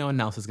 actually no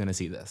one else is going to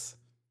see this.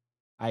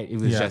 It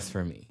was just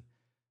for me.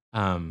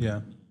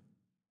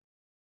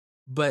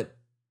 But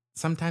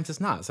sometimes it's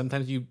not.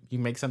 Sometimes you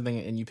make something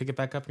and you pick it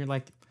back up and you're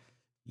like,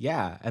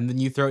 yeah. And then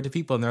you throw it to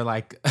people and they're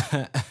like,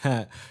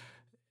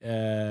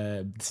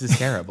 this is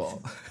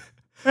terrible.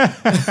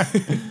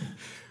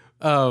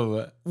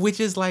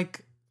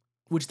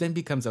 Which then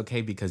becomes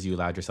okay because you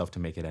allowed yourself to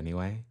make it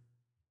anyway.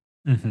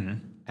 Mm-hmm.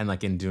 And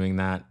like in doing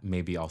that,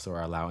 maybe also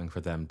are allowing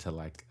for them to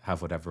like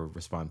have whatever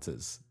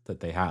responses that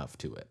they have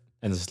to it.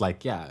 And it's just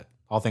like, yeah,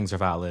 all things are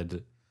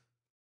valid.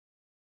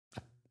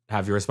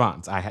 have your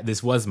response.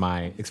 This was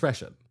my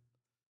expression.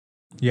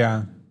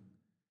 Yeah.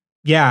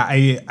 Yeah,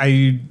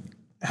 I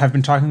have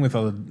been talking with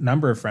a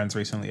number of friends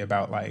recently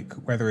about like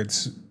whether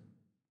it's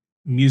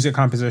music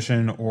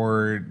composition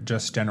or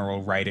just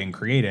general writing,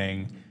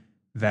 creating,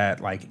 that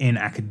like in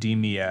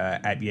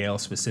academia at Yale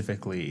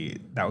specifically,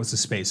 that was a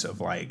space of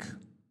like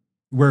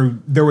where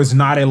there was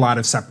not a lot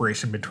of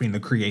separation between the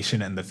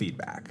creation and the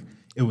feedback.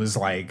 It was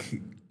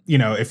like,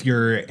 if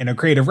you're in a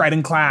creative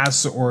writing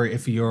class or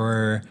if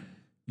you're,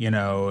 in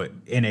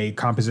a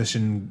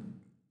composition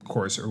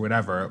course or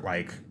whatever,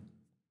 like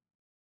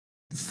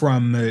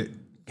from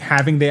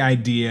having the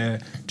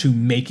idea to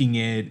making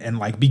it and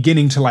like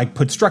beginning to like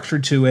put structure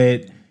to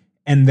it,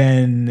 and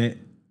then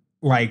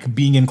like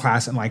being in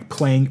class and like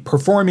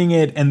performing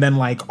it, and then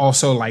like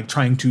also like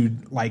trying to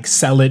like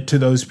sell it to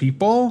those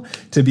people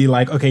to be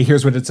like, okay,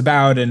 here's what it's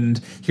about, and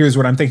here's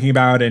what I'm thinking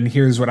about, and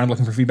here's what I'm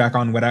looking for feedback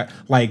on, whatever.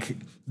 Like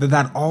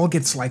that all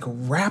gets like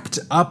wrapped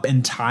up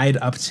and tied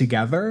up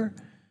together.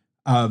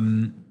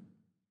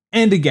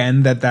 And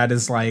again, that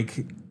is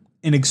like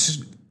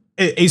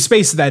a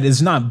space that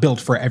is not built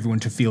for everyone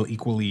to feel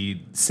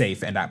equally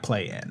safe and at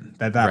play in.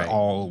 That right.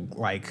 All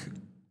like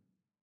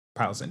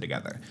piles in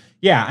together.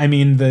 Yeah, I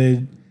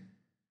mean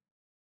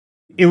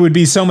it would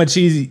be so much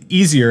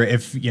easier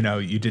if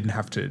you didn't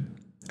have to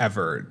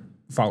ever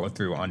follow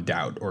through on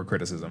doubt or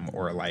criticism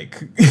or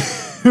like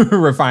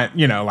refine.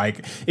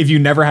 Like if you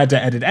never had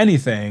to edit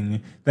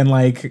anything, then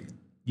like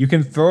you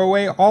can throw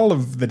away all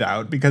of the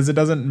doubt because it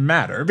doesn't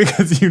matter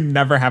because you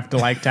never have to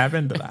like tap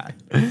into that.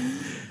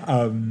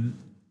 And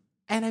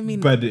I mean,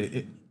 but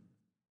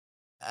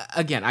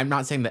again, I'm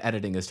not saying that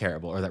editing is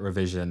terrible or that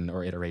revision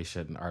or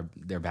iteration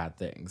they're bad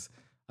things.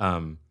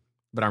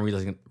 But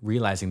I'm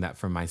realizing that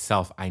for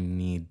myself, I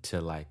need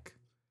to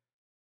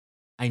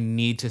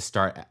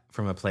start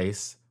from a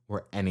place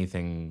where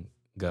anything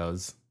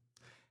goes,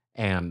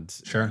 and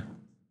sure,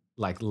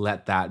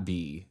 let that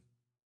be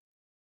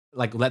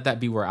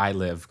where I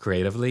live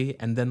creatively,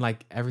 and then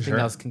like everything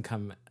else can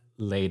come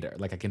later.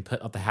 Like I can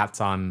put up the hats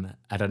on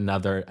at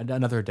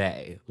another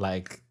day.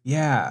 Like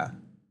yeah,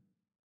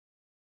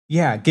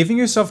 giving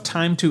yourself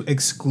time to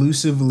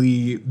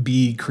exclusively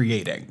be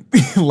creating,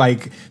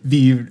 like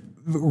the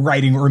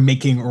writing or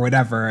making or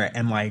whatever,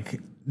 and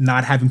like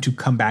not having to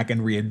come back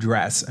and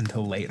readdress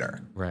until later.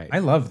 Right. I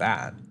love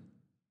that.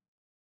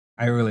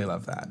 I really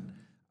love that.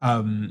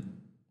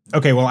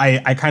 Okay, well,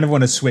 I kind of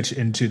want to switch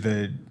into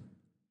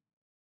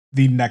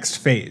the next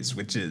phase,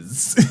 which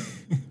is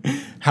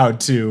how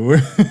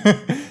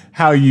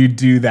you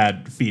do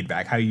that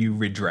feedback, how you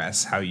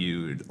redress, how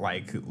you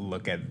like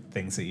look at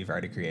things that you've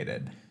already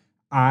created.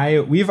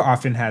 We've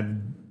often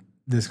had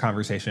this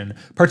conversation,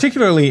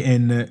 particularly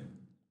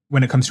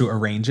when it comes to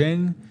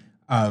arranging.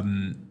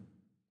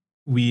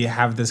 We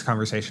have this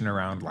conversation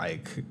around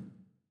like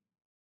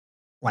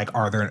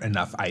are there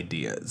enough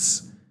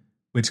ideas?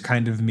 Which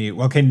kind of do you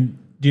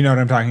know what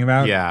I'm talking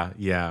about?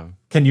 Yeah.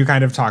 Can you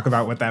kind of talk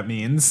about what that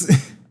means?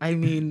 I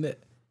mean,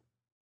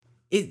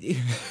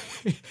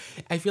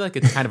 I feel like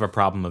it's kind of a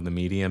problem of the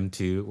medium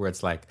too, where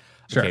it's like,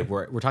 sure. Okay,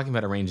 we're talking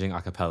about arranging a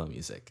cappella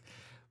music,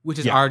 which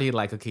is already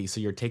like, okay,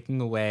 so you're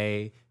taking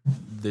away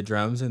the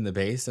drums and the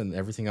bass and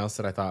everything else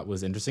that I thought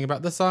was interesting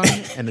about the song,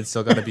 and it's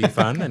still got to be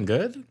fun and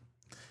good.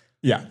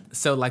 Yeah.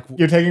 So like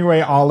you're taking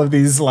away all of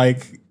these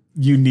like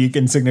unique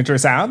and signature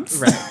sounds,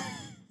 right?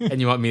 And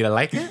you want me to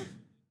like it?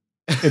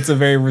 It's a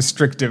very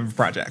restrictive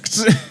project.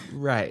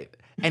 Right.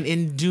 And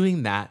in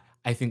doing that,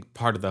 I think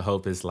part of the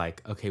hope is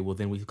like, okay, well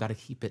then we've got to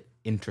keep it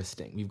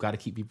interesting. We've got to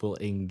keep people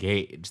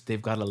engaged.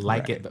 They've got to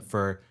like it, but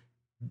for,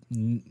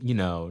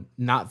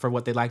 not for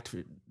what they liked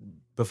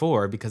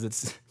before, because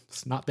it's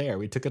not there.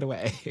 We took it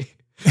away.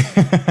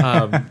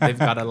 They've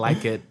got to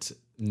like it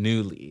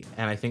newly.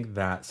 And I think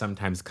that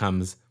sometimes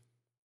comes,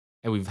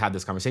 and we've had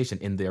this conversation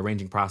in the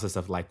arranging process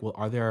of like, well,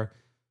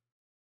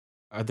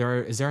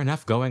 is there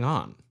enough going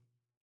on?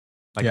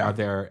 Like, Are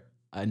there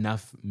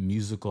enough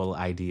musical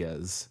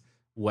ideas,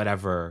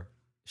 whatever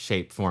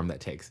shape, form that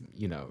takes,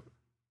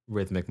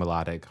 rhythmic,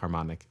 melodic,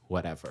 harmonic,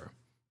 whatever.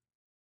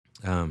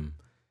 And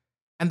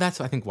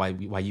that's, I think, why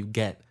you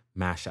get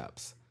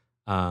mashups.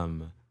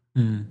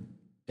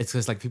 It's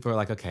because like people are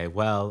like, okay,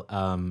 well,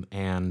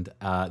 and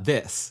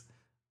this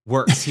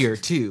works here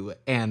too.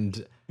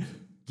 And,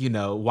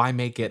 why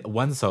make it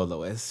one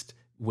soloist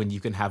when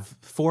you can have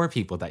 4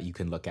 people that you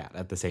can look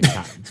at the same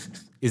time?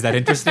 Is that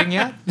interesting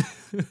yet?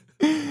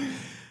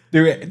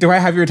 Do I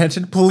have your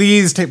attention?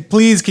 Please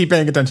keep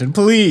paying attention,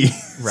 please.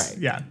 Right.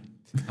 Yeah.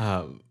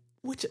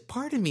 Which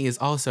part of me is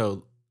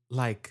also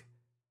like,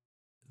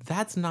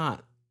 that's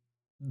not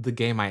the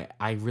game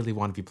I really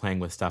want to be playing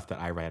with stuff that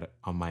I write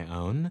on my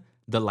own.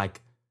 The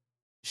like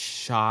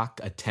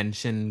shock,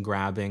 attention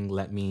grabbing,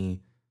 let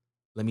me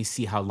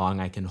see how long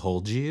I can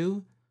hold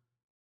you.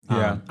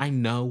 Yeah. I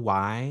know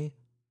why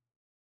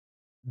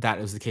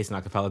that was the case in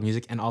acapella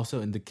music, and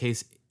also in the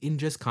case in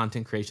just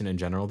content creation in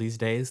general these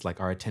days. Like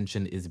our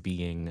attention is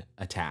being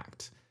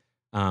attacked.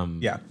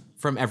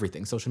 From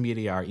everything, social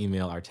media, our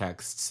email, our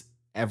texts,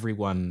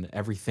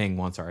 everything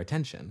wants our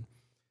attention.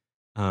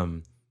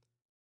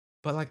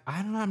 But like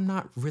I don't know, I'm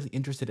not really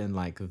interested in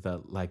like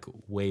the like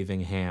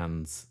waving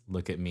hands,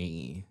 look at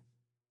me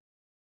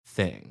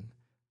thing.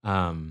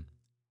 Um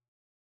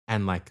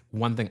and like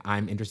one thing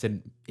I'm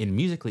interested in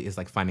musically is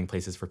like finding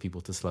places for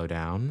people to slow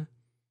down.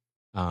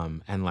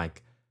 And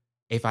like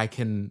if I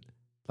can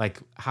like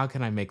how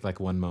can I make like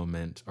one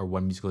moment or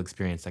one musical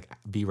experience like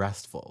be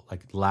restful,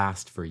 like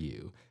last for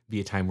you, be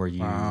a time where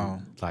you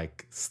Wow.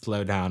 like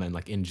slow down and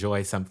like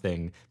enjoy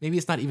something. Maybe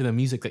it's not even the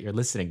music that you're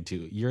listening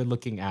to. You're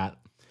looking at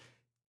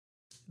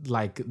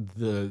like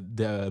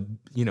the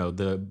you know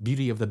the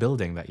beauty of the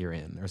building that you're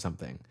in or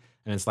something.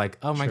 And it's like,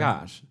 "Oh my Sure.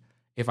 gosh,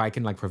 if I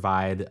can like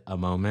provide a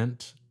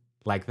moment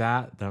like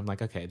that, then I'm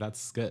like, okay,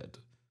 that's good."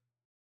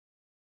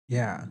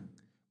 Yeah.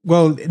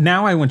 Well,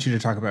 now I want you to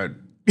talk about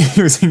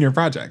your senior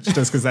project,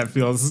 just because that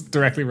feels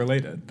directly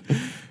related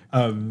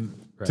to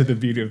the Right.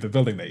 beauty of the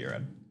building that you're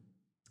in.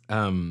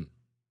 Um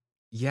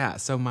Yeah,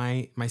 so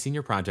my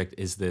senior project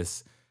is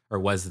this or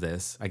was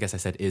this, I guess I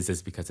said is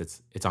this because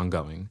it's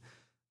ongoing.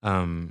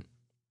 Um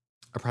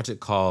a project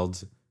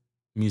called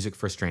Music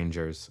for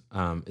Strangers.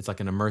 It's like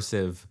an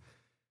immersive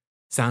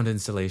sound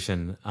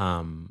installation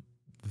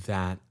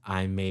that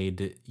I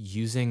made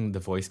using the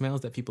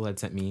voicemails that people had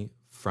sent me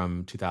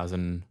from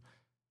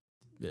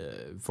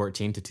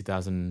 2014 to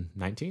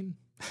 2019.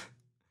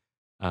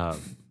 Um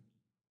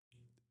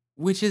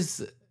which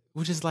is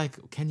which is like,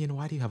 Kenyon,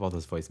 why do you have all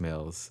those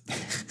voicemails?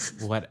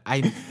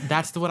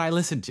 That's what I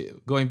listen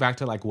to. Going back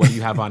to like what do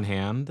you have on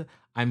hand?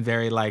 I'm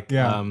very like,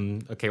 Yeah.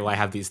 okay, well I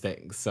have these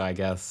things, so I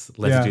guess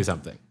let's Yeah. do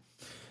something.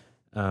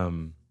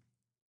 Um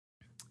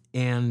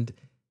and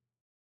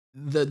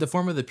the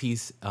form of the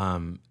piece,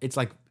 it's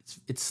like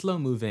it's slow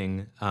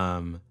moving,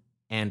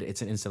 and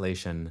it's an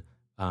installation,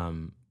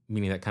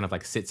 meaning that kind of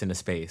like sits in a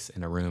space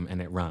in a room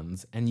and it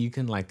runs. And you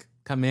can like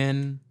come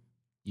in,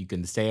 you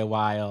can stay a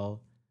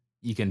while,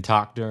 you can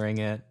talk during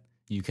it,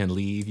 you can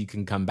leave, you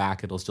can come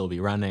back, it'll still be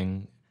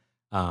running.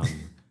 Um,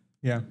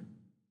 Yeah.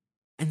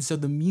 and so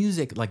the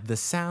music, like the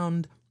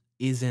sound,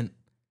 isn't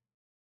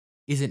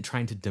isn't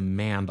trying to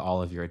demand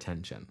all of your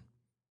attention.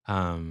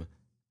 Um,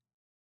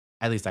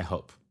 at least I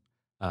hope.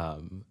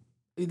 Um,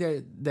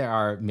 there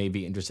are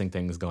maybe interesting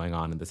things going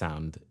on in the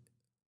sound.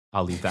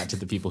 I'll leave that to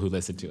the people who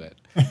listen to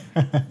it.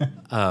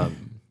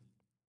 Um,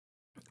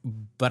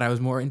 but I was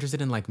more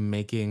interested in like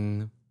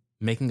making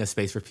a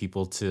space for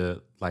people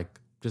to like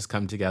just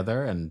come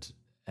together and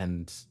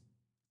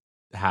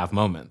have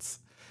moments.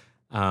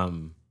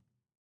 Um,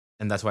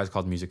 and that's why it's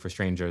called Music for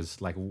Strangers.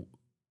 Like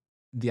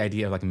the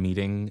idea of like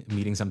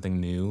meeting something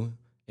new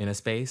in a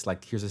space.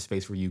 Like here's a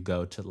space where you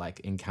go to like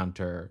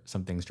encounter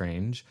something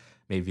strange.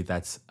 Maybe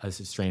that's a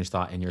strange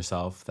thought in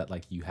yourself that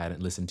like you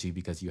hadn't listened to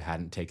because you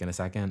hadn't taken a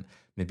second.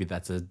 Maybe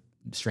that's a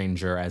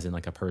stranger as in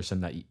like a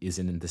person that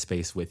isn't in the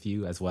space with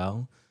you as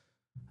well.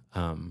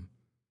 um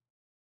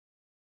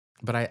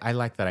but I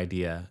like that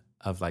idea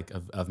of like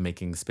of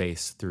making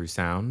space through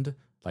sound,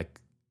 like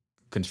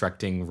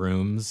constructing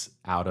rooms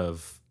out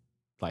of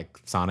like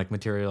sonic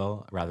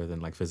material rather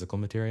than like physical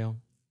material.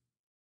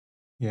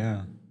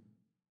 Yeah.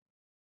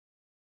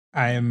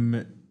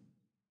 I'm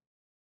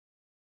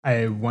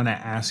I want to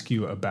ask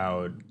you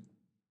about,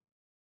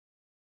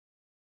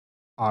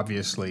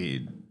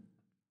 obviously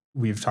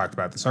we've talked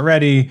about this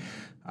already,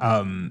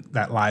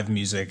 that live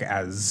music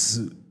as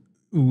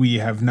we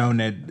have known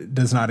it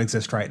does not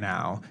exist right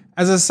now.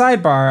 As a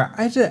sidebar,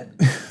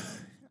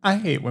 I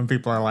hate when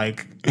people are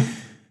like,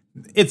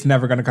 it's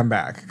never going to come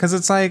back. Because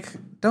it's like,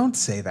 don't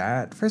say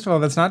that. First of all,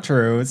 that's not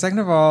true. Second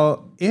of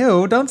all,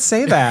 ew, don't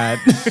say that.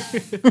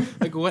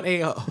 Like what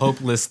a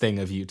hopeless thing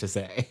of you to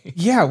say.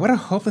 Yeah, what a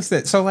hopeless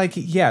thing. So, like,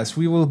 yes,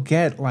 we will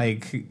get,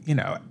 like,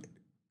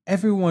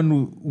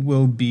 everyone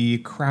will be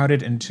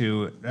crowded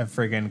into a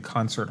friggin'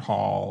 concert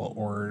hall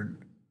or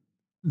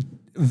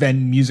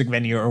music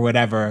venue or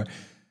whatever.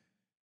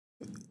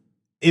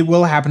 It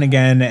will happen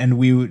again, and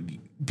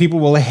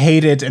people will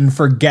hate it and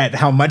forget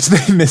how much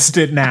they missed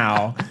it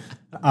now.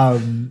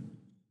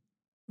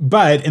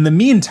 But in the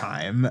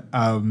meantime,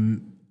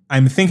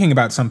 I'm thinking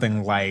about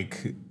something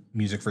like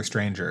Music for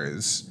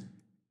Strangers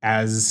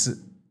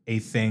as a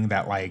thing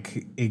that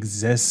like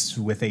exists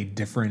with a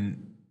different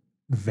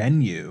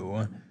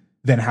venue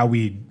than how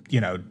we,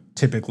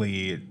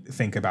 typically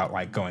think about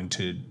like going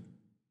to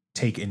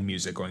take in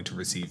music, going to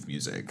receive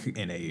music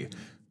in a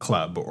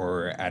club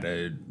or at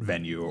a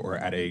venue or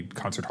at a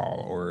concert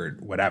hall or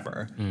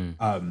whatever.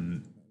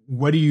 Mm.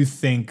 What do you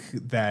think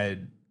that,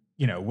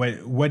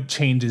 what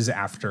changes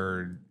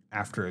after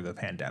the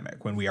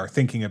pandemic when we are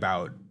thinking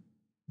about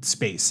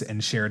space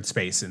and shared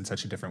space in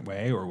such a different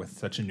way or with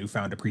such a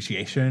newfound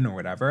appreciation or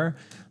whatever?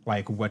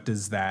 Like what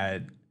does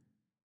that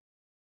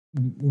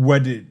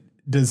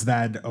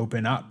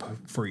open up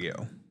for you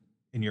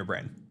in your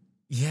brain?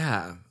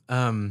 Yeah.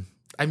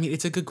 I mean,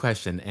 it's a good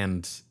question,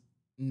 and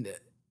n-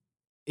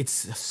 it's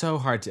so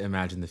hard to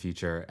imagine the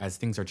future as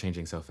things are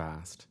changing so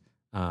fast.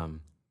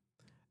 Um,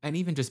 and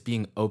even just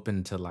being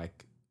open to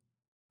like,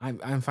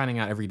 I'm finding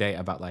out every day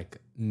about like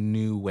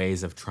new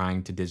ways of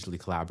trying to digitally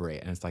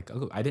collaborate, and it's like,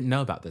 oh, I didn't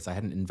know about this. I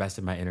hadn't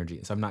invested my energy,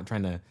 so I'm not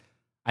trying to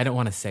I don't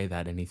want to say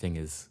that anything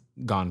is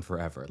gone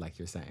forever, like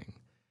you're saying,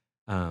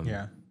 um,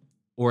 Yeah.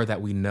 or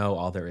that we know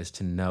all there is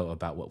to know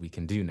about what we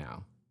can do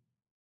now.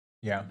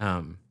 Yeah.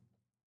 Um,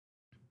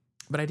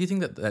 but I do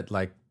think that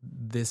like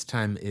this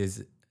time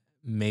is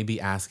maybe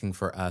asking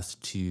for us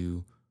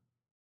to.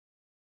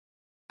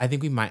 I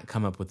think we might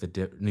come up with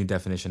a new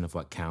definition of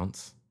what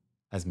counts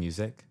as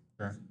music.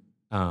 Sure.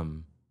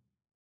 Um,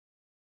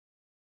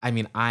 I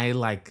mean, I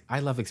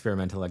love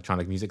experimental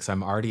electronic music, so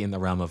I'm already in the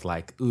realm of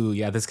like, ooh,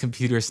 yeah, this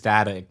computer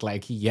static,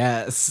 like,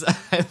 yes,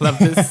 I love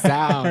this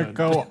sound.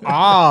 Go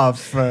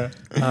off.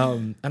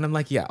 And I'm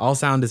like, yeah, all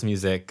sound is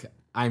music.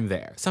 I'm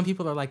there. Some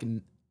people are like,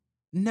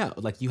 no,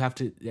 like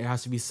there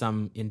has to be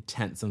some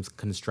intent, some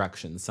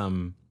construction,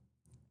 something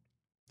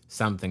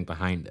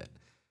behind it.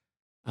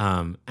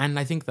 And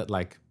I think that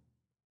like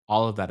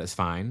all of that is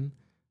fine,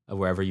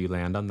 wherever you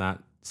land on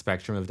that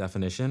spectrum of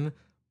definition.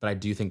 But I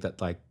do think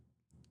that like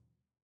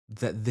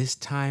that this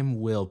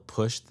time will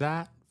push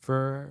that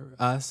for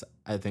us,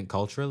 I think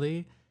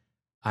culturally.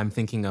 I'm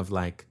thinking of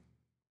like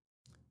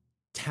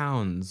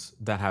towns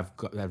that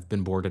have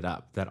been boarded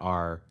up that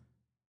are,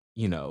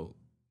 you know,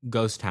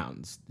 ghost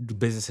towns,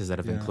 businesses that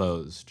have been Yeah.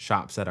 closed,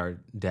 shops that are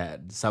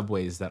dead,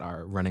 subways that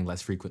are running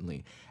less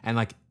frequently. And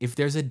like if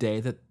there's a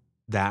day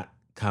that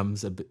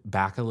comes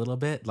back a little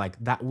bit, like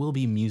that will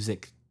be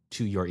music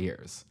to your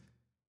ears.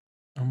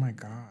 Oh my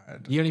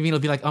God. You know what I mean? It'll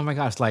be like, oh my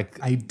gosh,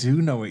 like I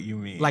do know what you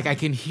mean. like I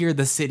can hear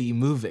the city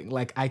moving.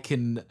 Like I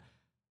can,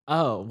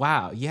 oh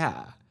wow,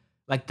 yeah.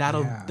 Like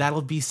Yeah.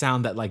 that'll be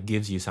sound that like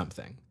gives you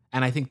something.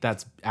 And I think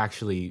that's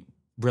actually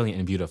brilliant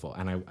and beautiful.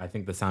 And I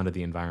think the sound of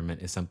the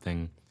environment is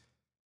something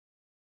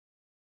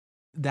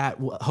that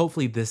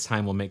hopefully this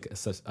time will make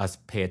us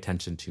pay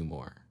attention to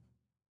more.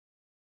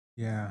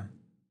 Yeah.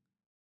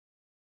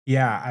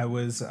 Yeah,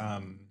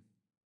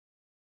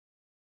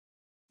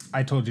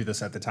 I told you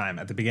this at the time.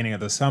 At the beginning of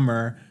the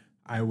summer,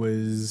 I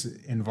was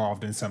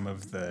involved in some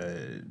of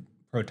the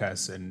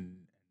protests and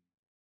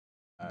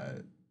uh,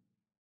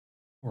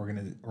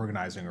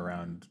 organizing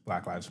around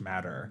Black Lives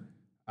Matter.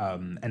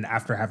 And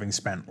after having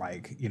spent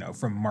like,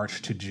 from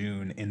March to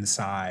June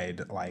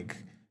inside, like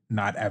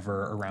not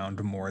ever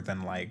around more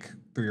than like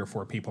 3 or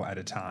 4 people at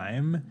a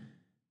time,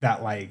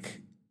 that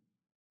like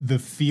the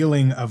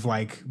feeling of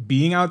like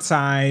being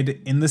outside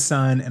in the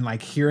sun and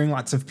like hearing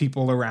lots of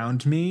people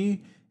around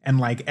me and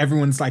like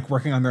everyone's like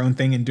working on their own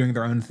thing and doing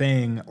their own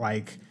thing,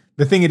 like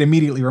the thing it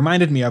immediately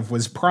reminded me of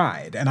was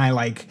Pride. And I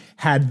like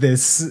had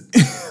this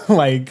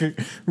like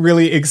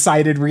really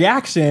excited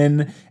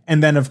reaction.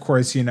 And then of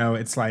course,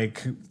 it's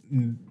like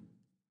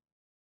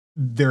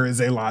there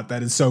is a lot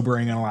that is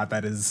sobering and a lot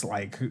that is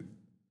like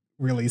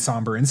really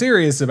somber and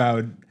serious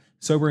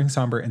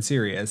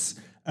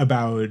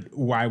about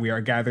why we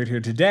are gathered here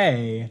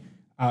today.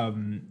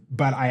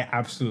 But I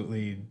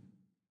absolutely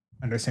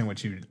understand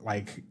what you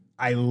like.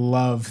 I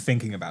love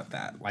thinking about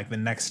that. Like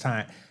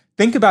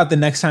think about the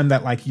next time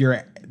that like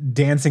you're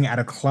dancing at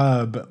a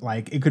club,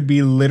 like it could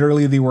be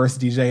literally the worst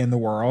DJ in the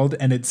world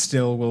and it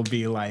still will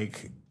be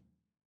like,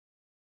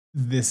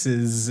 this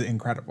is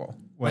incredible.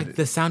 Like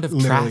the sound of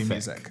literally traffic.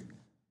 Music.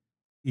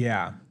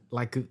 Yeah.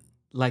 Like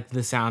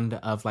the sound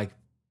of like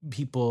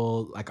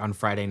people like on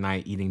Friday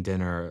night eating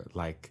dinner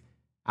like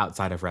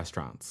outside of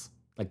restaurants,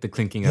 like the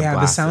clinking of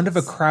glasses. The sound of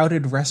a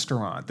crowded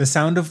restaurant, the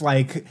sound of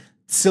like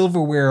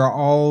silverware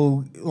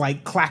all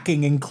like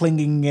clacking and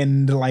clinging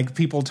and like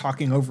people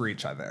talking over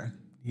each other.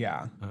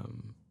 Yeah.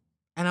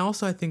 And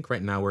also I think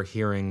right now we're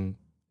hearing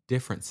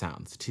different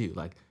sounds too.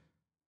 Like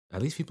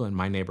at least people in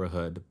my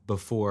neighborhood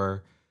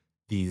before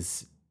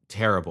these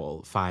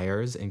terrible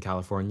fires in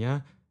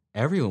California,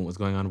 everyone was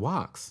going on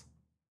walks.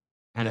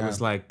 And it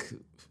was like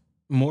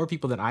more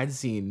people that I'd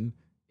seen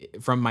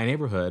from my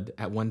neighborhood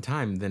at one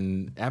time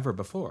than ever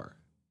before,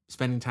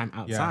 spending time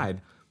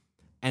outside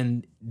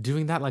and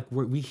doing that. Like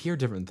we hear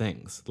different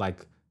things,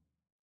 like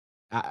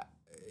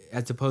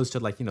as opposed to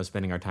like,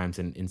 spending our times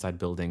inside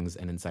buildings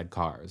and inside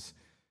cars.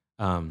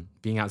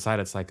 Being outside,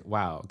 it's like,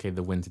 wow, okay,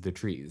 the wind through the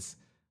trees,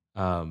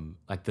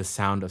 like the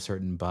sound of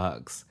certain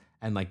bugs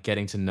and like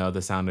getting to know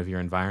the sound of your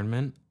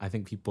environment. I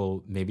think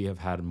people maybe have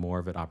had more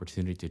of an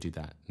opportunity to do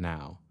that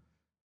now.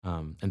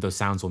 And those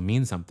sounds will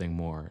mean something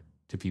more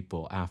to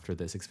people after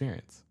this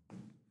experience.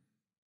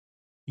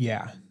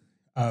 Yeah.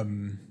 I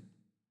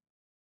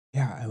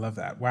love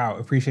that. Wow.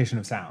 Appreciation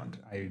of sound.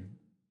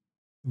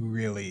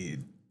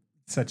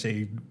 Such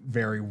a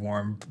very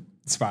warm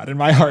spot in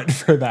my heart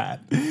for that.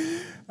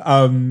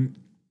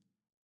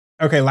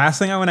 Okay. Last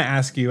thing I want to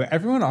ask you,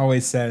 everyone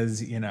always says,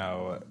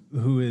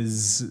 who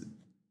is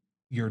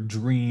your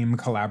dream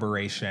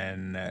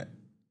collaboration,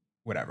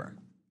 whatever.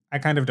 I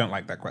kind of don't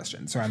like that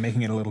question, so I'm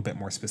making it a little bit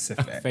more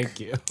specific.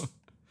 Thank you.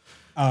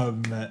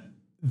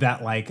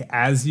 That like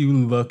as you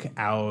look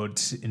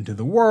out into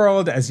the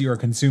world, as you are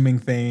consuming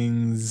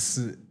things,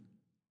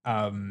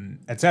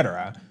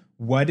 etc.,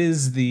 what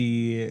is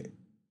the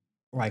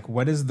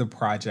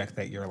project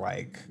that you're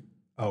like,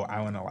 oh,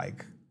 I want to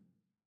like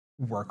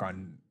work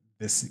on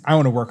this. I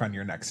want to work on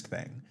your next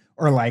thing,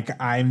 or like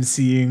I'm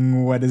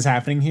seeing what is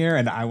happening here,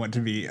 and I want to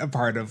be a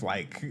part of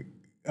like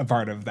a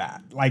part of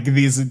that. Like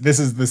this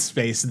is the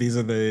space,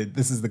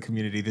 this is the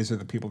community, these are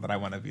the people that I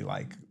want to be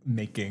like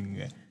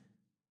making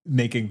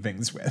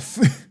things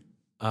with.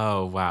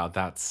 Oh wow,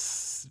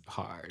 that's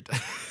hard.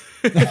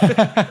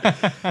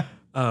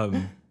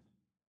 um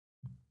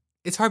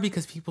it's hard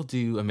because people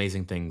do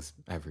amazing things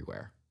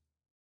everywhere.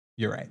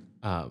 You're right.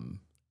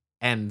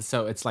 And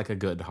so it's like a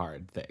good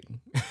hard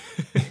thing.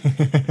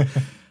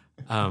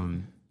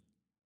 um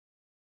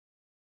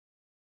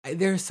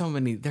there's so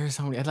many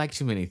I like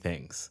too many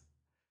things.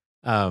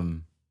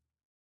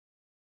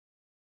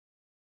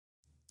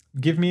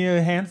 Give me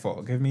a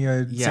handful. Give me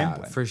a Yeah,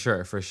 sampling.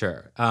 for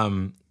sure.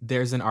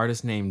 There's an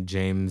artist named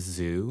James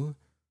Zoo.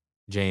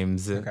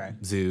 James Okay.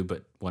 Zoo,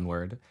 but one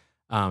word.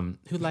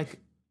 Who like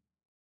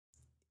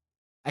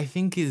I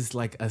think is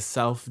like a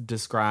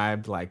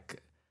self-described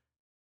like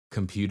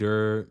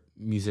computer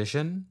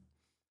musician.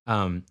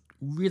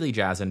 Really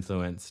jazz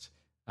influenced.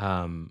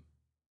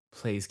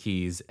 Plays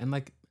keys and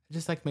like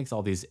just like makes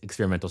all these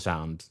experimental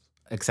sounds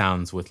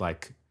with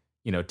like,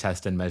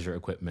 test and measure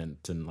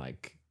equipment and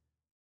like,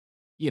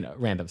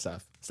 random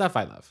stuff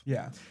I love.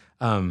 Yeah.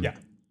 Um, Yeah.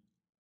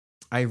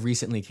 I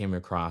recently came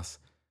across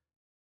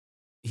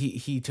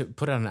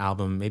put out an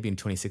album maybe in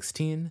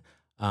 2016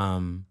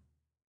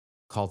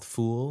 called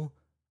Fool,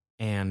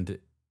 and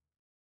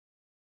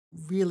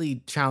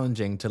really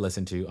challenging to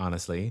listen to,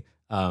 honestly.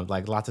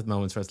 Like lots of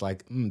moments where it's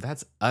like,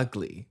 that's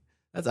ugly.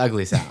 That's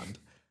ugly sound.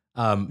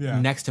 Yeah.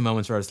 Next to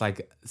moments where it's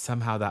like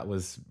somehow that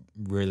was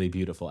really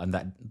beautiful, and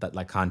that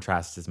like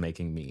contrast is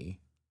making me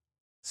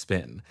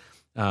spin.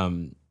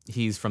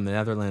 He's from the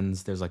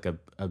Netherlands. There's like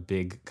a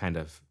big kind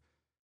of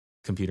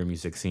computer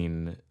music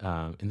scene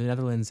in the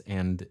Netherlands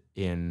and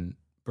in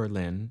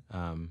Berlin,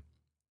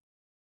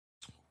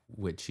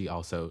 which he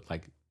also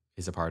like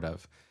is a part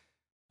of.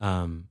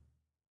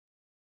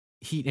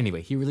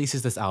 He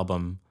releases this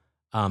album,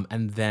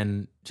 and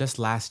then just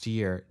last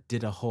year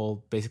did a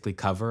whole basically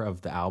cover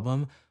of the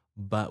album,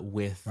 but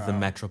with the Wow.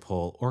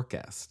 Metropole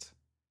Orchestra.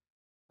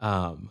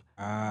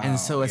 And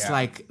so it's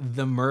like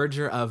the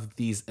merger of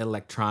these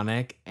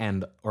electronic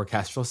and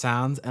orchestral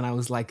sounds, and I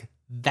was like,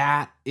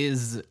 that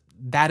is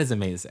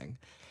amazing,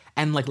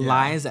 and like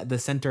lies at the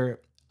center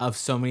of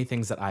so many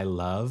things that I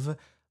love,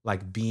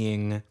 like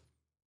being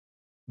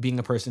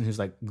a person who's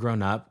like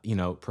grown up,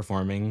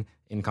 performing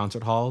in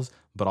concert halls,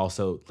 but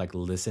also like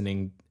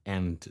listening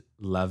and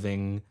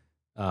loving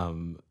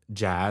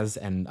jazz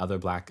and other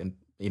Black and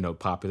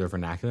popular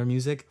vernacular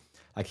music,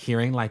 like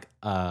hearing like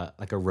a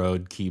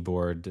Rode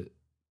keyboard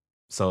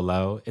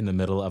solo in the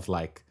middle of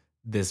like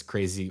this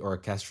crazy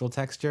orchestral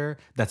texture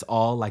that's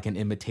all like an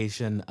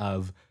imitation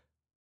of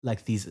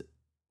like these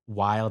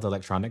wild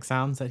electronic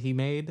sounds that he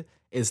made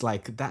is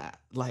like that.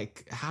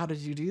 Like, how did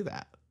you do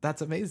that?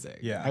 That's amazing.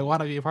 Yeah. I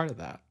want to be a part of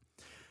that.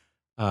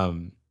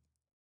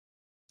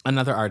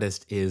 Another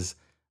artist is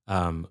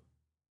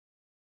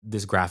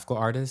this graphical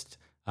artist.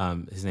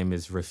 His name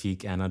is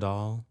Rafiq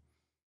Anadol.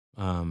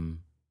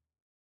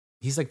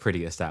 He's like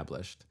pretty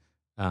established.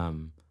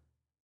 And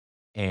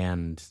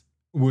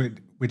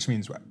which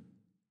means what?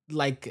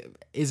 Like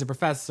is a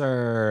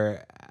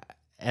professor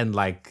and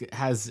like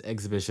has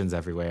exhibitions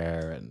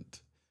everywhere and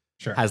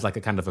Sure. has like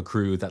a kind of a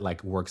crew that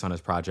like works on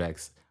his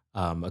projects.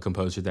 A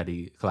composer that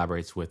he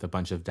collaborates with, a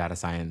bunch of data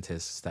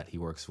scientists that he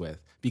works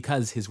with,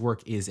 because his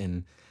work is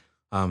in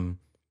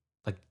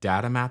like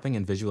data mapping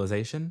and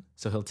visualization.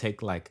 So he'll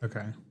take like,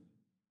 Okay.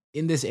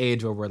 in this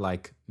age where we're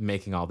like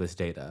making all this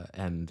data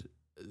and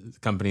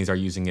companies are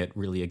using it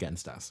really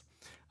against us.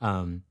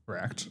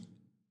 Correct.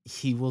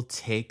 He will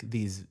take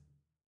these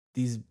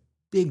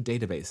big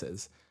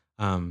databases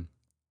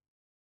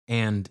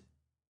and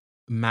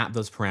map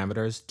those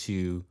parameters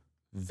to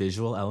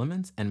visual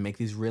elements and make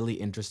these really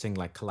interesting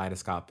like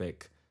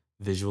kaleidoscopic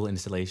visual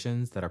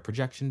installations that are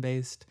projection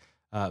based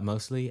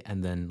mostly,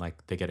 and then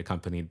like they get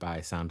accompanied by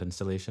sound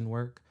installation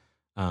work.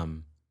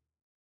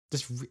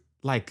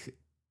 Like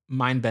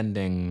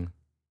mind-bending,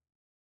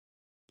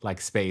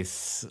 like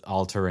space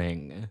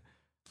altering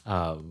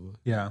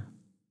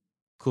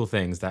cool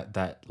things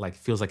that like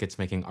feels like it's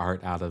making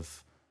art out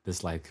of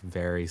this like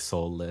very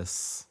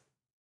soulless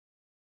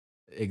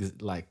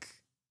like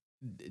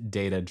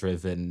data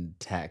driven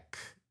tech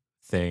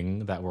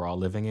thing that we're all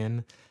living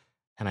in,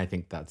 and I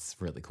think that's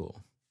really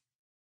cool.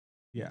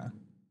 Yeah,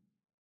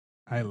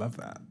 I love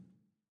that.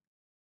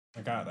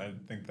 My God, I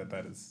think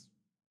that is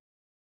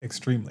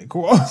extremely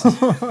cool.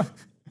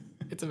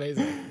 It's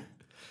amazing.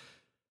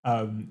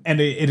 And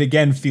it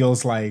again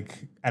feels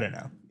like, I don't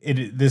know,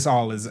 this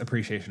all is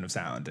appreciation of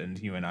sound, and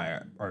you and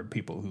I are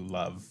people who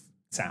love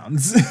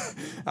sounds.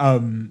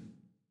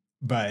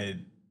 But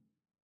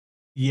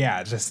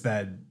yeah, just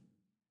that,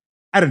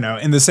 I don't know,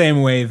 in the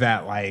same way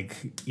that like,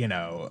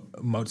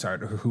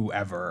 Mozart or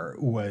whoever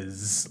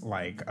was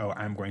like, oh,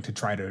 I'm going to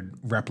try to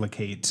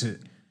replicate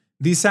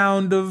the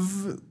sound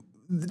of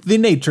the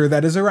nature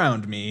that is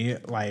around me,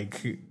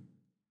 like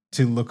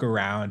to look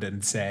around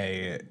and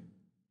say,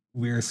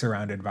 we're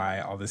surrounded by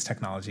all this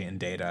technology and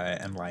data,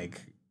 and like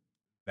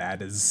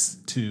that is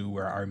to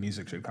where our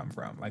music should come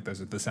from. Like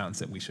those are the sounds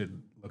that we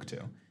should look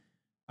to.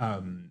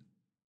 I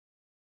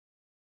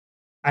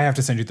have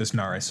to send you this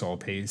Nare Soul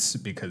piece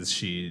because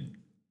she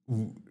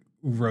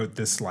wrote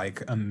this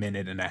like a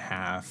minute and a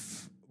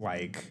half,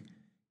 like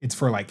it's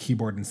for like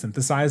keyboard and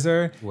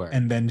synthesizer. Word.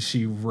 And then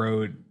she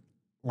wrote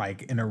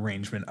like an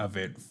arrangement of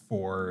it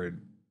for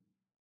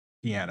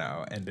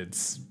piano, and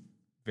it's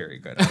very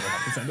good. I will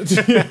have to send it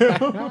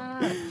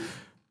to you.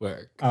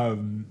 Work.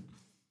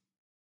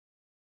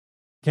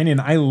 Kenyon,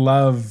 I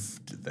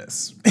loved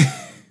this.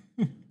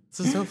 This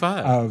is so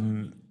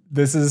fun.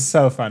 This is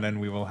so fun,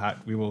 and we will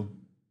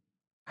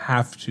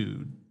have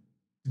to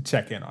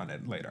check in on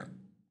it later.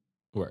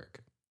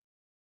 Work.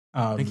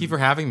 Thank you for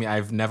having me.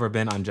 I've never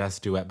been on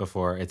Just Duet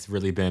before. It's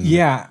really been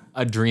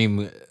a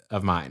dream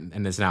of mine,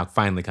 and it's now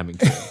finally coming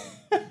true.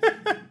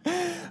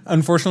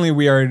 Unfortunately,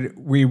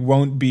 we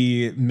won't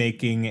be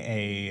making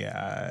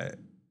a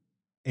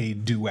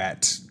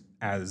duet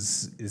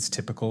as is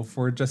typical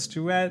for Just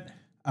Duet,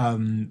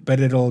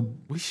 but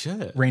we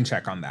should rain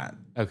check on that.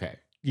 Okay.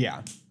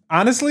 Yeah.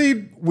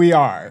 Honestly, we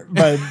are,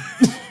 but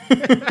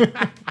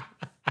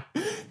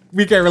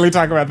we can't really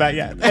talk about that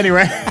yet.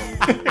 Anyway.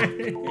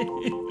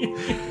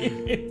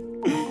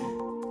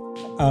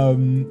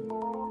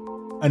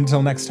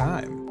 Until next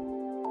time.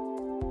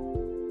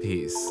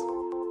 Peace.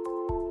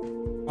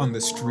 On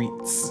the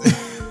streets.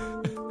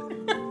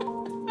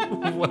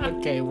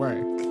 Okay,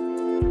 work.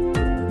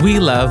 We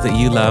love that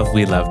you love,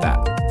 we love that.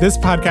 This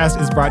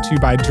podcast is brought to you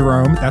by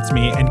Jerome, that's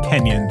me, and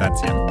Kenyon,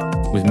 that's him.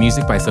 With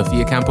music by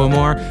Sophia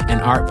Campomore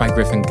and art by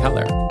Griffin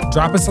Keller.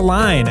 Drop us a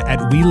line at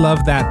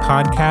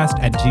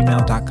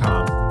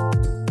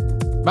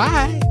welovethatpodcast@gmail.com.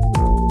 Bye.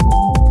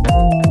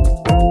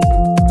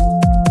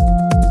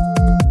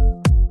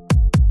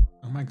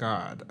 Oh my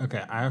God.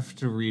 Okay, I have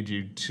to read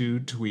you 2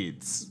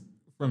 tweets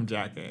from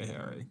Jack A.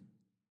 Harry.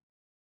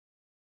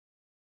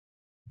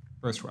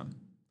 First one.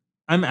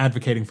 I'm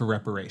advocating for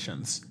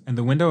reparations, and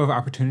the window of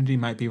opportunity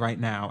might be right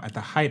now at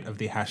the height of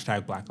the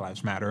hashtag Black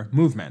Lives Matter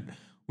movement.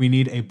 We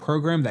need a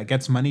program that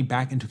gets money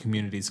back into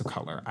communities of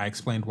color. I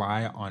explained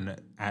why on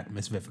at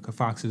Miss Vivica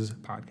Fox's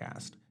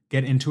podcast.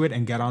 Get into it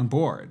and get on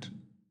board.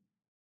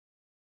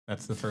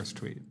 That's the first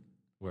tweet.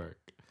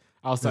 Work.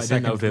 Also, I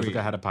didn't know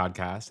Vivica had a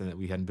podcast and that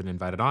we hadn't been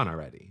invited on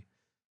already.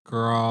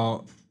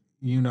 Girl,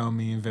 you know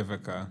me and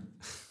Vivica.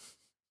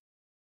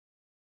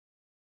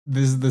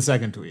 This is the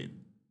second tweet.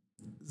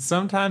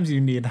 Sometimes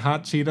you need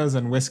hot Cheetos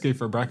and whiskey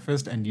for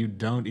breakfast and you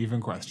don't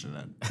even question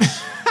it.